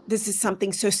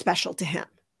something so special to him.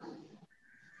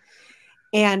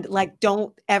 And like,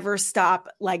 don't ever stop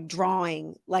like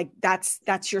drawing. Like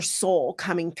that's your soul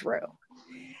coming through.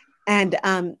 And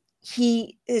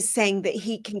he is saying that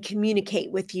he can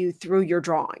communicate with you through your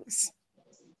drawings.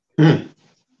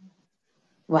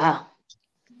 Wow.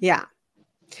 Yeah.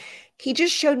 He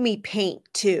just showed me paint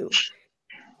too.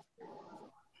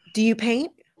 Do you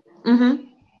paint? Mm-hmm.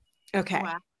 Okay.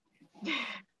 Wow.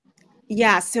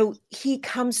 Yeah. So he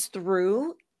comes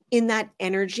through in that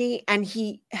energy, and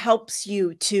he helps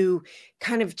you to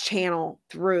kind of channel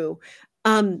through.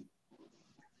 Have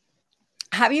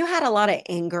you had a lot of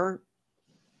anger?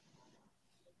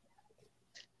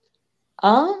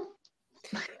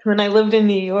 When I lived in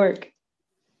New York.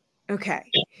 Okay.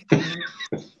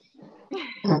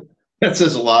 That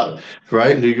says a lot,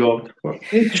 right? New York.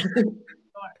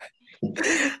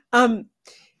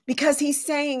 Because he's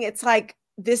saying it's like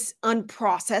this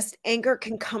unprocessed anger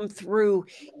can come through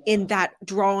in that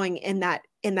drawing, in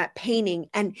that painting,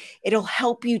 and it'll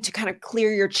help you to kind of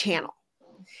clear your channel.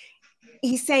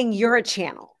 He's saying you're a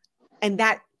channel, and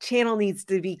that channel needs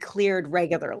to be cleared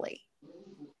regularly.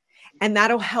 And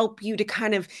that'll help you to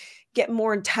kind of get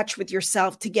more in touch with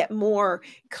yourself, to get more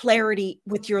clarity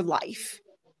with your life.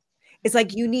 It's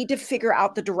like you need to figure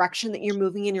out the direction that you're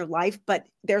moving in your life, but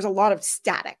there's a lot of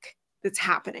static that's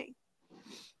happening.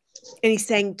 And he's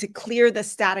saying to clear the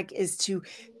static is to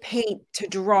paint, to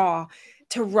draw,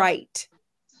 to write.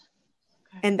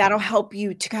 And that'll help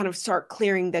you to kind of start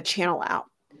clearing the channel out.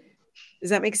 Does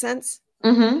that make sense?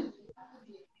 Mm-hmm.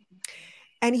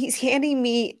 And he's handing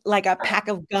me like a pack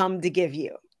of gum to give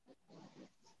you.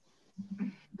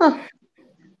 Huh.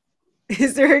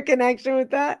 Is there a connection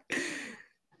with that?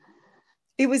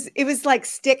 It was like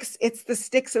sticks. It's the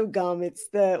sticks of gum. It's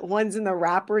the ones in the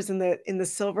wrappers, in the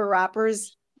silver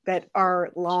wrappers that are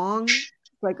long,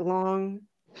 like long.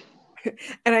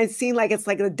 And I've seen like it's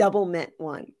like a double mint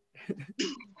one.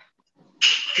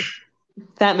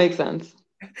 That makes sense.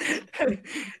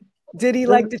 Did he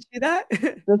like to chew that?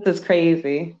 This is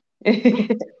crazy.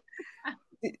 Did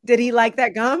he like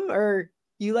that gum, or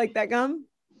you like that gum?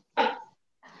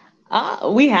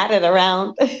 We had it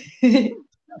around.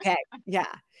 Okay.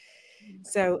 Yeah.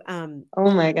 So,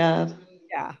 Oh my God.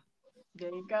 yeah. There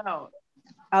you go.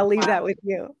 I'll leave that with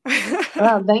you.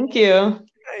 Well, thank you.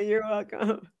 You're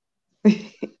welcome.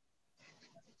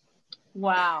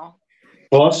 Wow.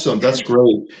 Awesome. That's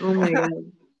great. Oh my God.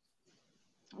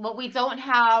 Well, we don't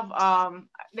have,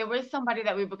 there was somebody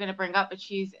that we were going to bring up, but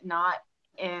she's not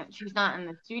in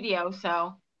the studio.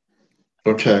 So.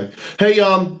 Okay. Hey,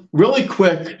 really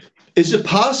quick, is it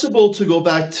possible to go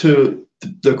back to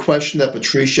the question that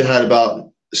Patricia had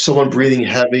about someone breathing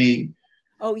heavy?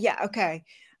 Oh yeah. Okay.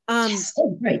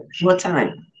 Oh, great. What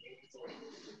time?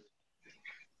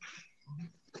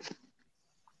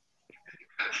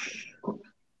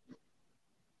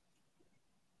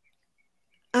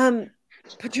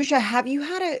 Patricia, have you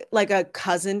had a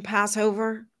cousin pass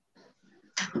over?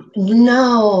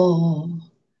 No.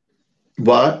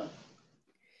 What?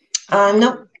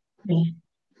 No.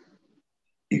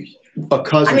 A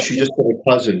cousin. I mean- She just said a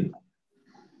cousin.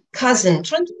 Cousin. We did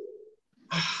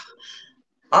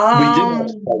have a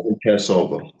cousin pass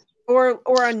over.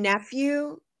 Or a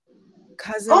nephew?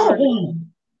 Cousin? Oh.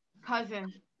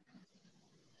 Cousin.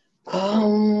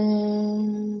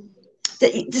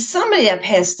 There's somebody that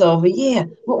passed over. Yeah.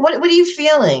 What are you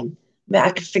feeling?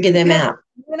 I could figure them out.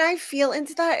 When I feel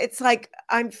into that, it's like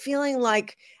I'm feeling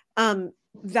like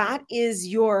that is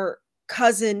your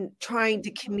cousin trying to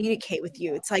communicate with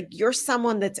you. It's like you're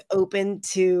someone that's open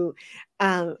to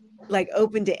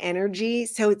energy.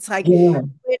 So it's like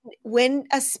when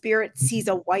a spirit sees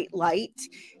a white light,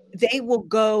 they will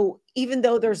go, even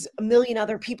though there's a million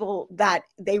other people that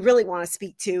they really want to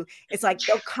speak to, it's like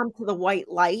they'll come to the white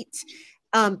light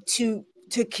to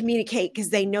communicate, because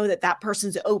they know that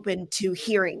person's open to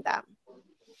hearing them.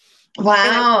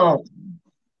 Wow.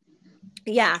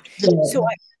 Yeah. So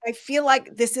I feel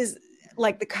like this is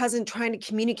like the cousin trying to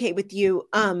communicate with you.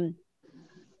 And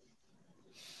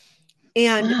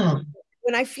Wow.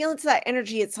 when I feel into that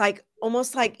energy, it's like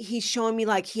almost like he's showing me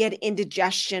like he had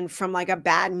indigestion from like a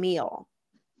bad meal.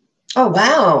 Oh,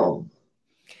 wow.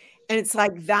 And it's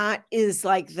like that is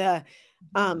like the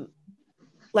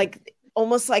like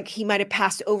almost like he might have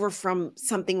passed over from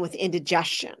something with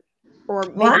indigestion, or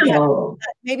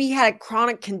maybe he had a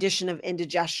chronic condition of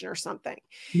indigestion or something.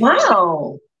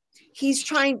 Wow. He's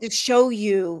trying to show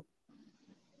you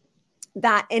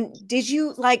that. And did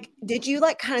you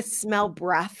kind of smell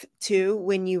breath too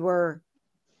when he was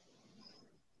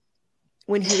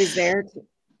there?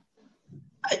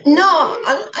 No,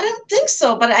 I don't think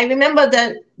so. But I remember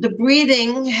that the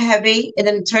breathing heavy, and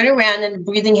then turn around and the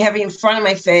breathing heavy in front of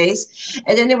my face,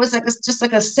 and then it was like just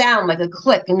like a sound, like a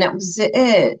click, and that was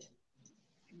it.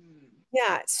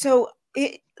 Yeah. So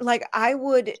I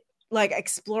would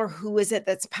explore who is it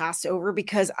that's passed over,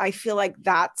 because I feel like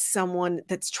that's someone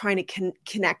that's trying to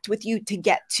connect with you to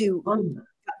get to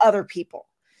other people.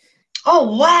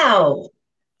 Oh, wow.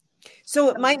 So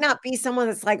it might not be someone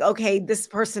that's like, okay, this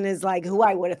person is like who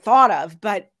I would have thought of,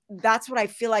 but that's what I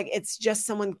feel like. It's just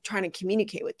someone trying to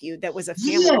communicate with you that was a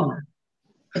family. Yeah,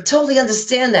 I totally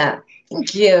understand that.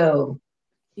 Thank you.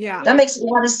 Yeah. That makes a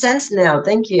lot of sense now.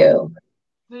 Thank you.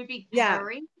 Would it be Yeah.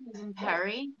 Perry? Isn't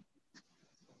Perry?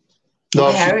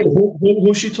 No, Harry.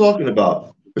 who's she talking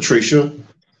about? Patricia?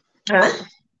 Huh?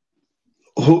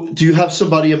 Who do you have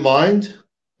somebody in mind?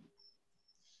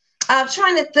 I'm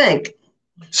trying to think.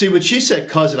 See, when she said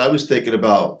cousin, I was thinking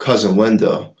about cousin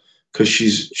Linda, because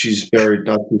she's buried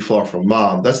not too far from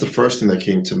mom. That's the first thing that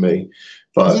came to me.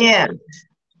 But Yeah.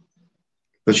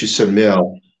 But she said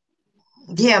male.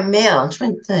 Yeah, male. I'm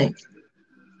trying to think.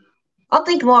 I'll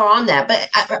think more on that,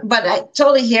 but I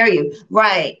totally hear you.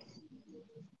 Right.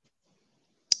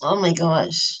 Oh my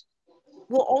gosh.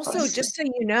 Well, also, just so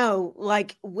you know,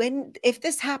 like if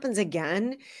this happens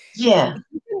again, Yeah.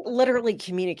 you can literally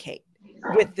communicate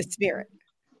with the spirit.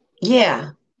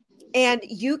 Yeah. And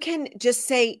you can just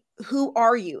say, who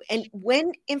are you? And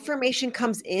when information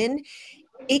comes in,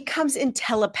 it comes in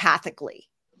telepathically.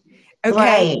 Okay.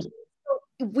 Right.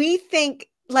 We think,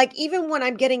 like, even when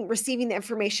I'm receiving the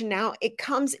information now, it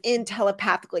comes in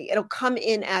telepathically. It'll come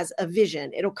in as a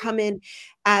vision. It'll come in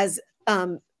as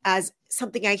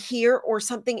something I hear, or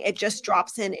something it just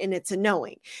drops in and it's a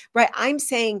knowing, right? I'm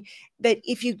saying that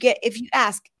if you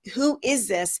ask, who is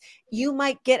this? You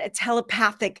might get a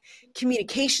telepathic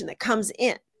communication that comes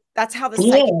in. That's how the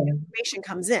psychic information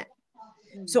comes in.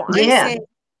 So I'm saying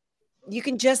you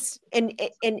can just, and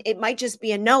it might just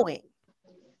be a knowing.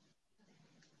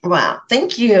 Wow.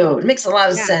 Thank you. It makes a lot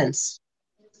of sense.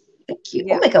 Thank you.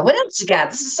 Yeah. Oh my God. What else you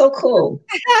got? This is so cool.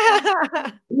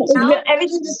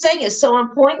 Everything you're saying is so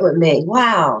on point with me.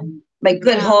 Wow. My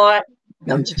good heart.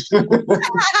 She's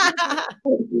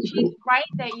right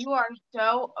that you are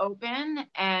so open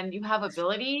and you have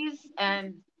abilities,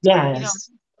 and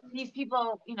these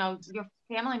people, your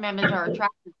family members are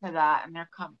attracted to that, and they're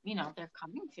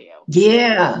coming to you.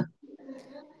 Yeah.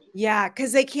 Yeah,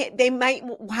 because they might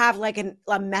have like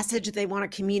a message they want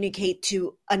to communicate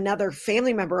to another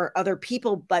family member or other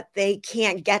people, but they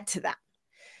can't get to them.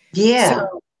 Yeah.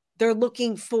 So they're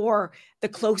looking for the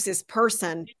closest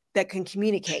person that can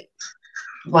communicate.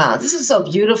 Wow, this is so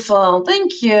beautiful.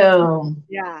 Thank you.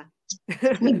 Yeah.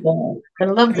 I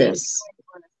love this.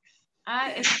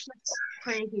 It's just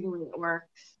crazy the way it works.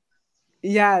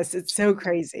 Yes, it's so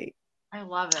crazy. I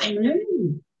love it. I know.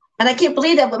 And I can't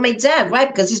believe that with my dad, right?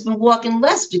 Because he's been walking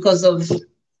less because of.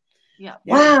 Yeah.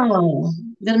 Wow.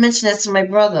 I'm going to mention that to my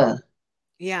brother.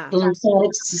 Yeah. The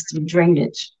lymphatic system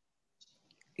drainage.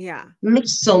 Yeah. It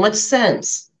makes so much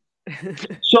sense.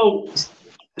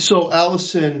 So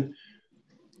Allison,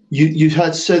 you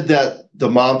had said that the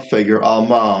mom figure, our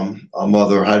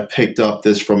mother, had picked up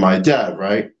this from my dad,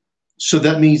 right? So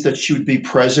that means that she would be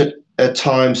present at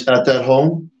times at that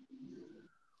home?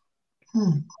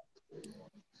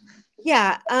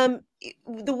 Yeah.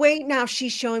 The way now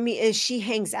she's showing me is she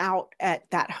hangs out at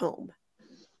that home.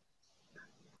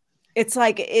 It's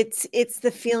like it's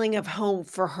the feeling of home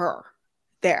for her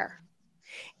there.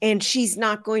 And she's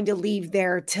not going to leave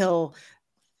there till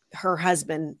her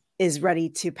husband is ready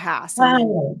to pass. Wow. And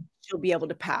then she'll be able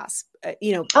to pass.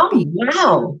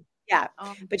 Wow. Yeah.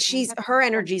 But her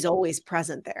energy is always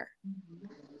present there.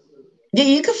 Yeah,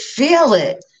 you could feel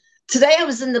it. Today I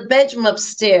was in the bedroom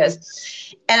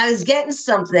upstairs and I was getting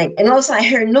something, and all of a sudden I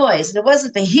heard noise, and it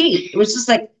wasn't the heat. It was just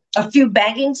like a few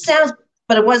banging sounds,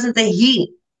 but it wasn't the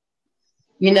heat.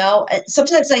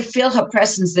 Sometimes I feel her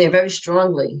presence there very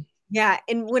strongly. Yeah.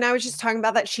 And when I was just talking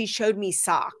about that, she showed me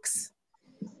socks.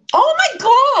 Oh my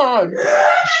God.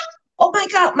 Oh my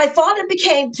God. My father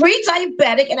became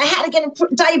pre-diabetic and I had to get him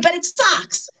diabetic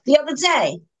socks the other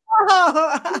day.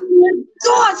 Oh my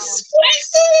God, it's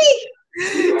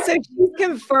crazy. So she's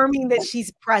confirming that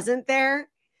she's present there.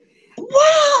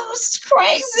 Wow, it's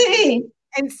crazy.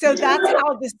 And so that's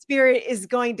how the spirit is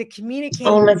going to communicate.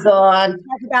 Oh my God.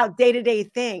 Talk about day-to-day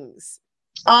things.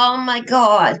 Oh my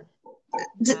God.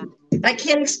 I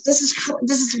can't, this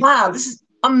is wow. This is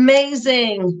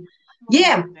amazing.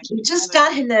 Yeah. We just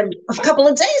got him a couple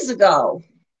of days ago.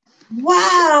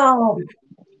 Wow.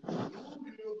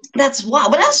 That's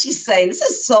wild. What else she's saying? This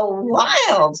is so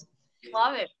wild.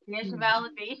 Love it. There's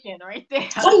validation right there.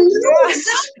 I know,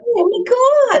 exactly. Oh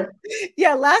my God.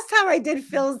 Yeah, last time I did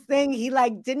Phil's thing, he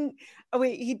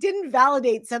didn't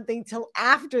validate something till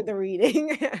after the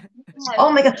reading.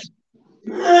 Oh my God.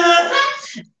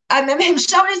 I remember him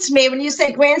showing it to me when you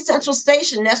say Grand Central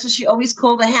Station. That's what she always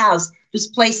called the house. This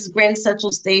place is Grand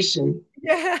Central Station.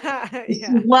 Yeah. She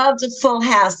loved a full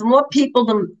house. The more people,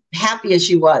 the happier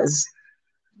she was.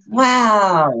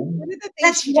 Wow.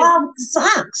 That's wild with the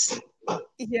socks.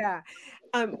 Yeah.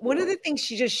 One of the things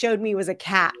she just showed me was a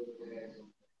cat.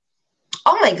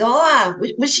 Oh my God.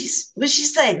 What she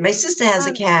say? My sister has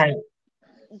a cat.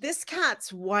 This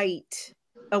cat's white,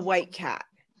 a white cat.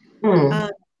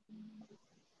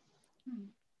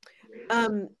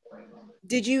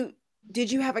 Did you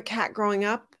have a cat growing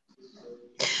up?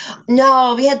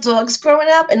 No, we had dogs growing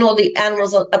up and all the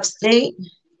animals upstate.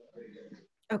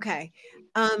 Okay.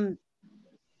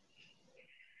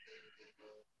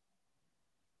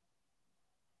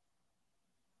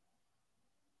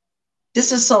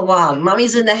 This is so wild.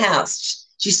 Mommy's in the house.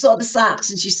 She saw the socks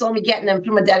and she saw me getting them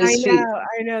from my daddy's feet.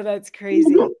 I know, that's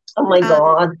crazy. Oh my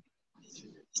God.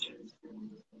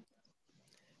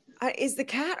 Is the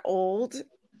cat old?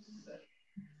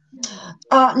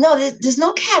 No, there's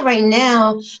no cat right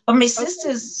now, but my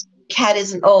sister's cat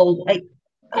isn't old.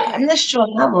 I'm not sure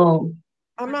how old.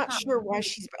 I'm not sure why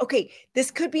she's okay.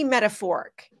 This could be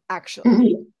metaphoric,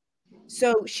 actually.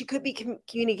 So she could be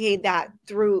communicating that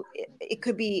through. It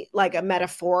could be like a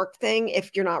metaphoric thing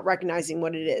if you're not recognizing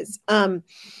what it is.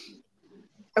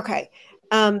 Okay.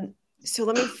 So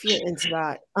let me feel into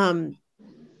that.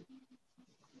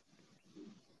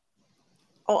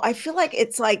 I feel like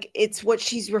it's what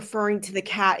she's referring to the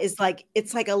cat is like,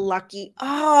 it's like a lucky.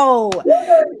 Oh, it's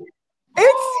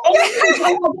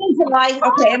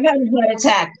okay. I'm having a heart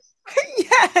attack.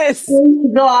 Yes. Oh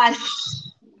my God.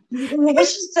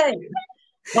 What's she saying?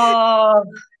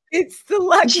 It's the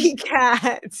lucky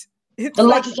cat. It's the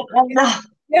lucky cat.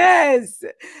 Yes.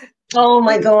 Oh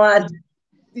my God.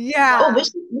 Yeah. Oh,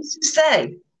 what's she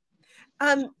say?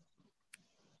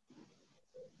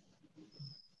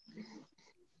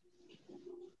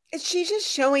 She's just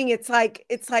showing it's like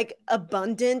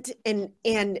abundant and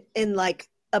like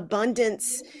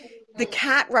abundance. The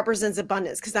cat represents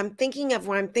abundance because when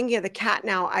I'm thinking of the cat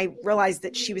now, I realized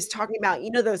that she was talking about,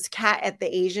 those cat at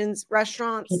the Asians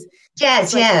restaurants.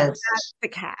 Yes, yes. That's the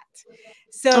cat.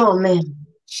 So oh man,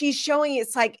 she's showing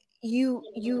it's like you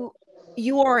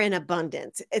are in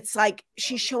abundance. It's like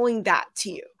she's showing that to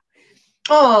you.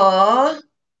 Oh,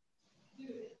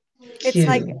 it's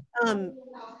like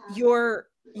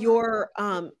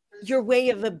your way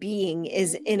of a being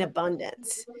is in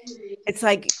abundance. It's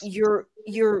like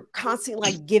you're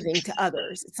constantly like giving to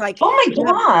others. It's like, oh my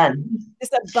God, this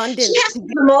abundance. She has to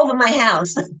come over my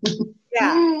house.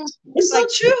 Yeah, it's like,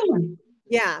 so true.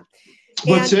 Yeah.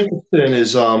 What's interesting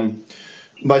is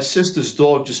my sister's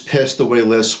dog just passed away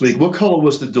last week. What color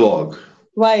was the dog?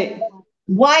 White.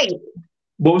 What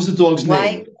was the dog's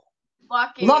name?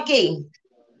 Lucky.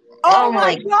 Oh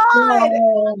my God.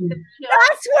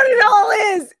 That's what it all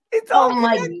is. It's all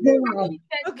my God.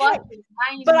 Okay.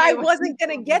 But I wasn't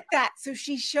going to get that. So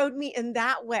she showed me in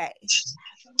that way.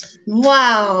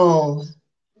 Wow.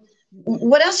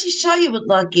 What else she show you with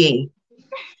Lucky?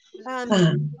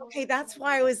 Okay, that's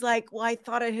why I was like, well, I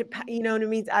thought it had, you know what I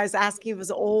mean? I was asking if it was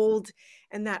old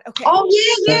and that. Okay. Oh,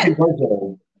 yeah.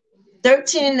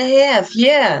 13 and a half.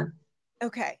 Yeah.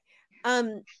 Okay.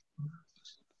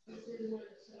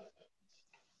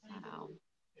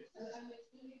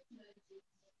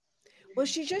 Well,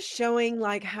 she's just showing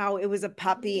like how it was a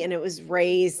puppy and it was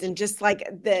raised and just like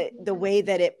the way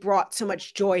that it brought so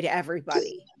much joy to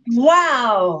everybody.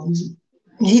 Wow.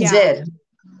 He did.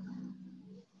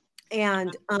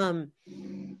 And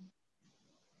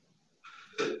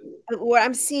what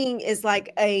I'm seeing is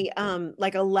like a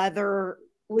leather.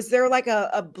 Was there like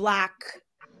a black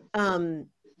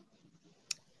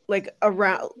like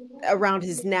around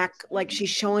his neck? Like she's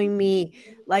showing me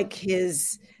like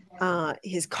his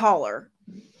collar.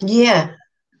 Yeah.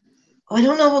 I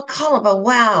don't know what color, but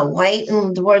wow, white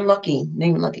and the word Lucky,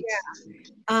 name Lucky.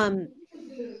 Yeah.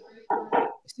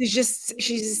 She's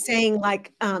just saying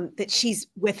like that she's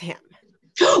with him.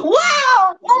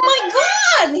 Wow! Oh my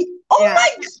God!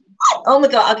 Oh my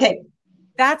God! Okay.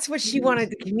 That's what she wanted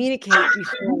to communicate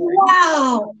before.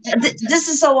 Wow! This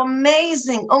is so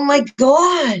amazing! Oh my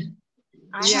God!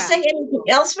 Did she say anything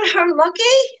else for her, Lucky?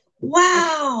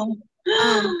 Wow!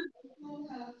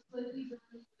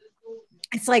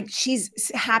 It's like she's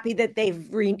happy that they've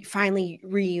finally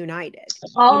reunited.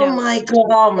 Oh my God!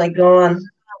 Oh my God!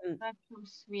 That's so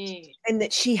sweet. And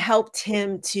that she helped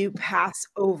him to pass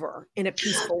over in a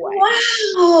peaceful way.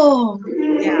 Wow!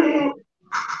 Yeah.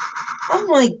 Oh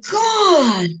my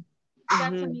God!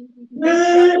 That's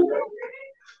amazing.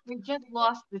 We just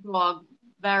lost the dog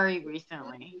very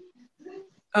recently.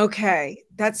 Okay.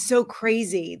 That's so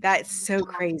crazy. That's so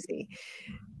crazy.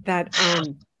 That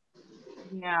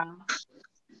yeah.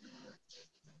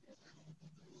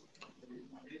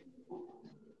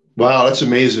 Wow, that's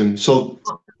amazing. So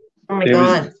oh my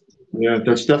God. Yeah,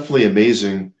 that's definitely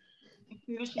amazing.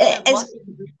 She said It's- lucky.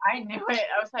 I knew it.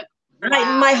 I was like,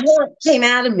 my heart came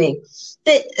out of me.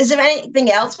 Is there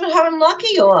anything else with her and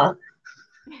Lucky, or?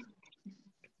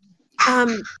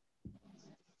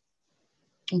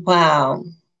 Wow.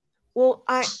 Well,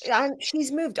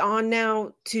 she's moved on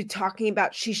now to talking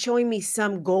about, she's showing me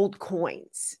some gold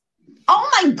coins. Oh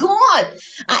my God.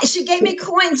 She gave me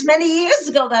coins many years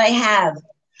ago that I have.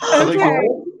 Okay.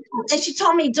 And she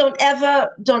told me don't ever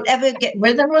get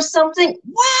rid of them or something.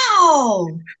 Wow.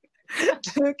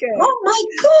 Okay. Oh my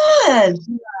God.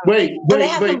 Wait. But I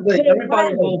have them put Everybody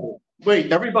away. hold it.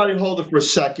 Wait, everybody hold it for a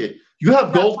second. You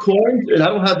have gold coins and I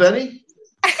don't have any?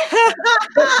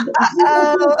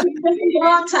 A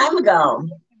long time ago.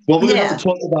 Well, we're going to have to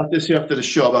talk about this after the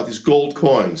show, about these gold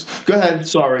coins. Go ahead.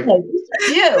 Sorry. You.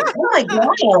 Oh my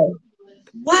God.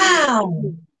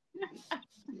 Wow.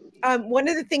 One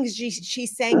of the things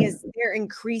she's saying is they're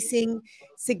increasing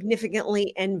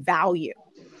significantly in value.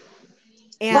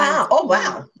 And, wow. Oh,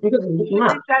 wow.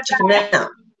 Check them out.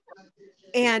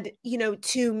 And,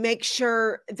 to make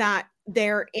sure that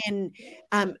they're in,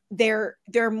 they're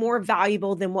more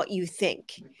valuable than what you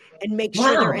think, and make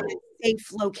sure they're in a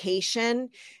safe location,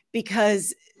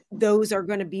 because those are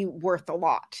going to be worth a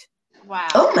lot. wow.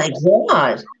 Oh my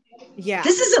God. Yeah.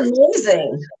 This is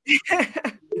amazing.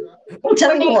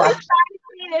 Tell me more. As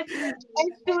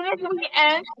soon as we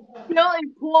end, Phil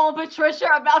and call Patricia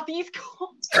about these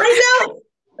calls. I know.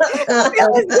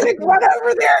 Phil is going to run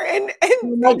over there and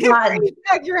my God.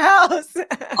 at your house.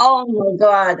 Oh my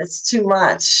God, that's too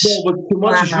much. No, but too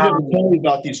much is you never told me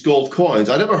about these gold coins.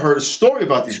 I never heard a story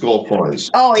about these gold coins.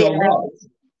 Oh, So, yeah.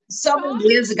 So many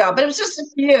years ago, but it was just a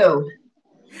few.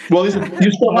 Well, you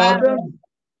still have them?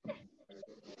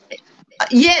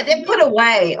 Yeah, they're put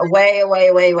away.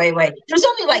 There's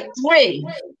only like 3.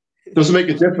 Doesn't make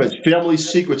a difference. Family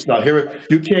secrets now. Here,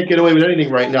 you can't get away with anything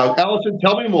right now. Allison,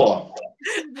 tell me more.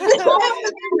 Well,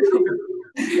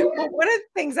 one of the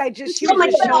things she Oh my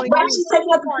was just God, showing why me. she's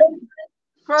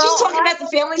talking about the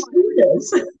family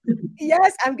secrets.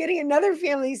 Yes, I'm getting another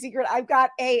family secret. I've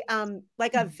got a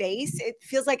like a vase. It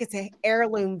feels like it's an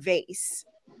heirloom vase.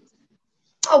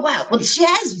 Oh wow. Well, she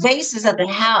has vases at the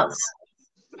house.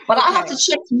 But I'll have to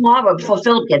check tomorrow before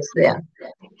Philip gets there.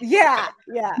 Yeah.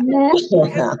 Yeah.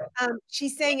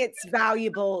 She's saying it's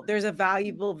valuable. There's a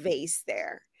valuable vase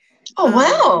there. Oh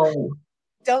wow.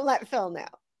 Don't let Phil know.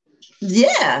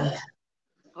 Yeah.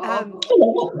 But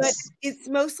it's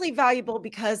mostly valuable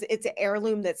because it's an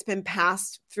heirloom that's been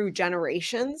passed through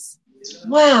generations.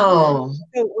 Wow.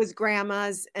 So it was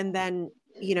grandma's, and then,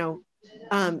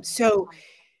 so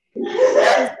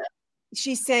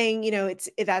she's saying,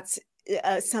 that's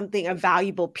something, a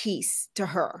valuable piece to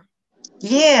her.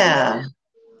 Yeah.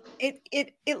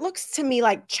 It looks to me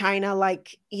like China,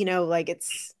 like, like it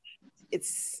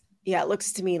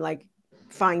looks to me like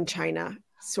fine China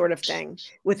sort of thing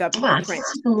with a print.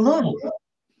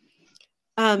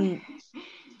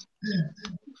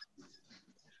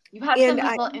 You have some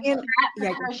people in chat,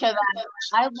 Patricia, that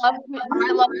I love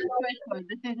Patricia.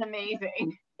 This is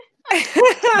amazing.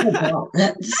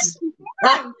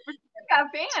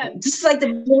 This is like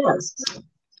the best.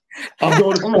 I'm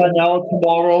going to find out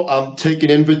tomorrow. I'm taking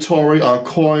inventory on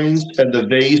coins and the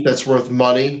vase that's worth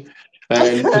money.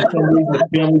 And for some reason, the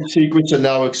family secrets are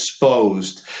now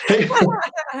exposed. Hey,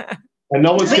 and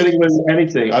no one's getting away with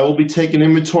anything. I will be taking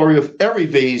inventory of every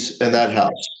vase in that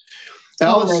house.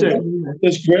 Allison,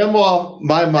 does Grandma,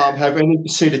 my mom, have anything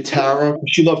to say to Tara?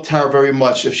 She loved Tara very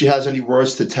much. If she has any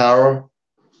words to Tara.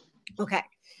 Okay.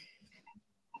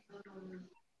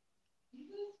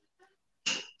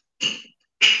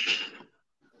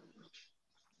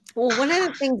 Well, one of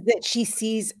the things that she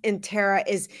sees in Tara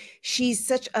is she's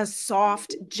such a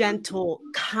soft, gentle,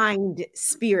 kind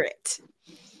spirit.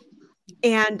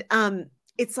 And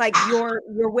it's like your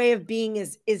way of being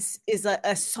is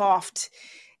a soft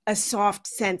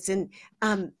sense. And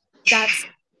that's,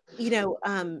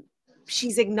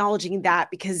 she's acknowledging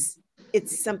that because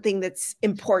it's something that's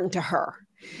important to her.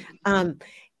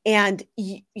 And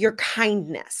your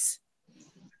kindness.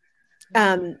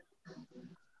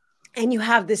 And you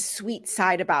have this sweet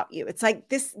side about you. It's like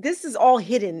this is all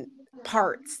hidden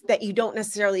parts that you don't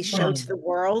necessarily show to the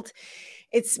world.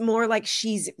 It's more like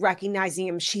she's recognizing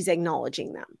them. She's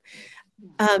acknowledging them.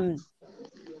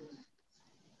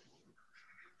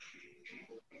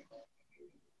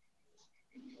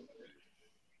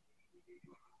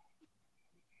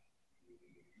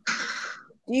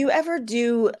 Do you ever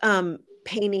do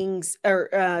paintings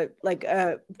or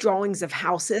drawings of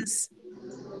houses?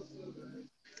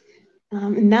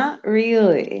 Not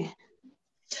really.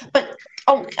 But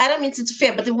Oh, I don't mean to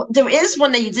interfere, but there is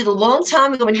one that you did a long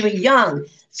time ago when you were young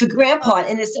for Grandpa,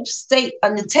 and it's upstate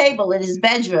on the table in his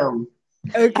bedroom.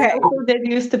 Okay. I also did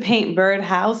used to paint bird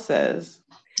houses.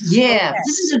 Yeah,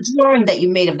 this is a drawing that you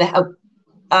made of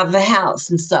the house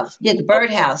and stuff. Yeah, the bird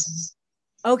houses.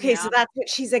 Okay, so that's what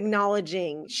she's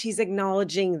acknowledging. She's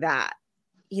acknowledging that,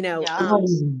 you know,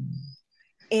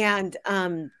 and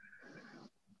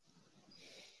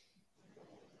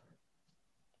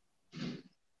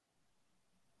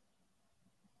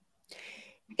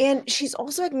she's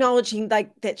also acknowledging like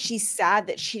that she's sad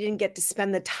that she didn't get to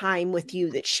spend the time with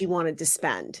you that she wanted to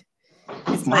spend.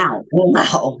 It's wow.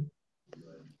 Wow.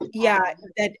 Yeah,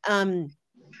 that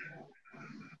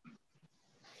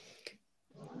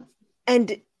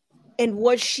and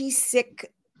was she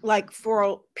sick like for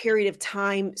a period of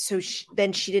time, so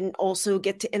then she didn't also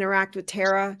get to interact with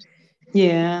Tara?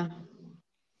 Yeah.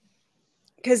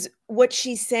 Because what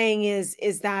she's saying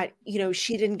is that, you know,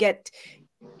 she didn't get,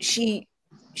 she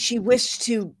wished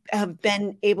to have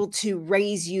been able to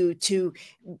raise you, to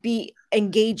be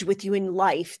engaged with you in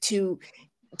life, to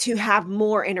have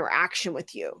more interaction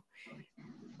with you.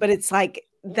 But it's like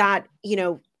that, you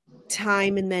know,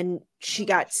 time, and then she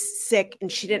got sick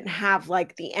and she didn't have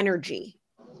like the energy.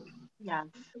 Yeah.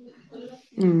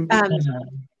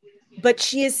 But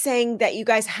she is saying that you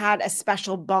guys had a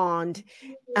special bond,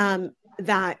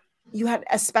 that you had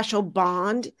a special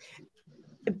bond,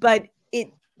 but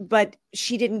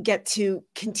she didn't get to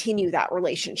continue that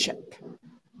relationship.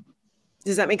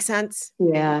 Does that make sense?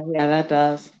 Yeah, that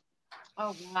does.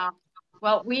 Oh wow.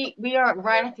 Well, we are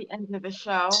right at the end of the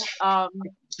show.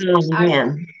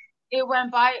 Man. It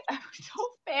went by so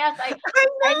fast. I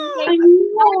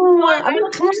know. I'm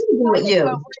not comfortable with you. We're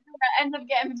gonna end up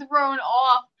getting thrown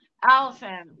off.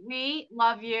 Allison, we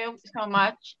love you so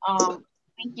much.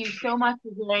 Thank you so much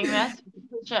for doing this,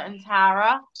 Patricia and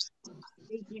Tara.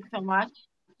 Thank you so much.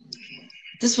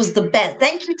 This was the best.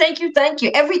 Thank you.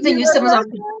 Everything you said was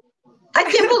on. I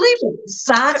can't believe it. The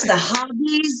socks, the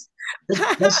hobbies,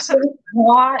 the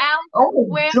support. Oh,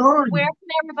 where can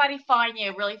everybody find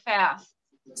you really fast?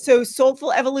 So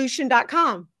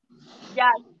soulfulevolution.com.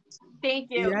 Yes.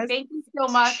 Thank you. Yes. Thank you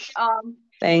so much.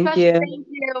 Thank you. Thank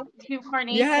you to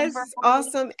Carnation. Yes,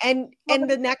 awesome. And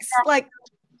the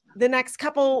next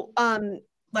couple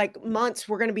like months,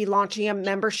 we're going to be launching a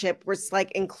membership which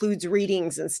like includes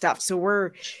readings and stuff. So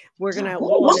we'll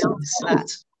announce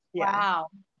that. Yeah. Wow.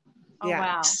 Oh, yeah.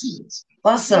 Wow.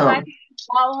 Awesome. You guys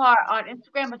follow her on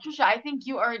Instagram, Patricia. I think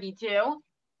you already do.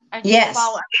 And yes.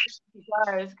 Follow everything she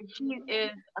does because she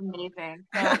is amazing.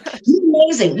 So. You're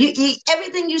amazing. You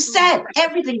everything you said,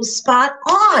 everything was spot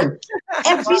on.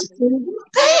 Every single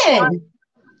thing.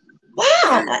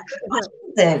 Wow.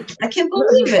 I can't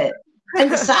believe it. And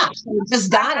the socks, we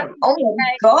just got them. Oh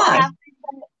my God.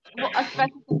 Well, a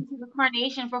special thank you to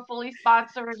Carnation for fully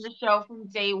sponsoring the show from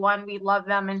day one. We love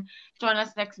them, and join us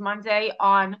next Monday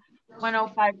on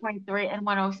 105.3 and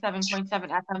 107.7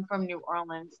 FM from New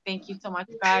Orleans. Thank you so much,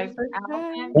 guys.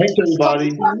 Allison, thanks,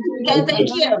 everybody. Yeah, thank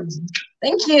you.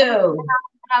 Thank you.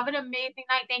 Have an amazing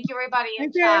night. Thank you, everybody in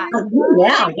chat.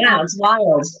 Yeah, it's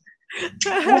wild.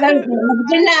 Have a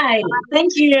good night.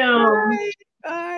 Thank you. Bye.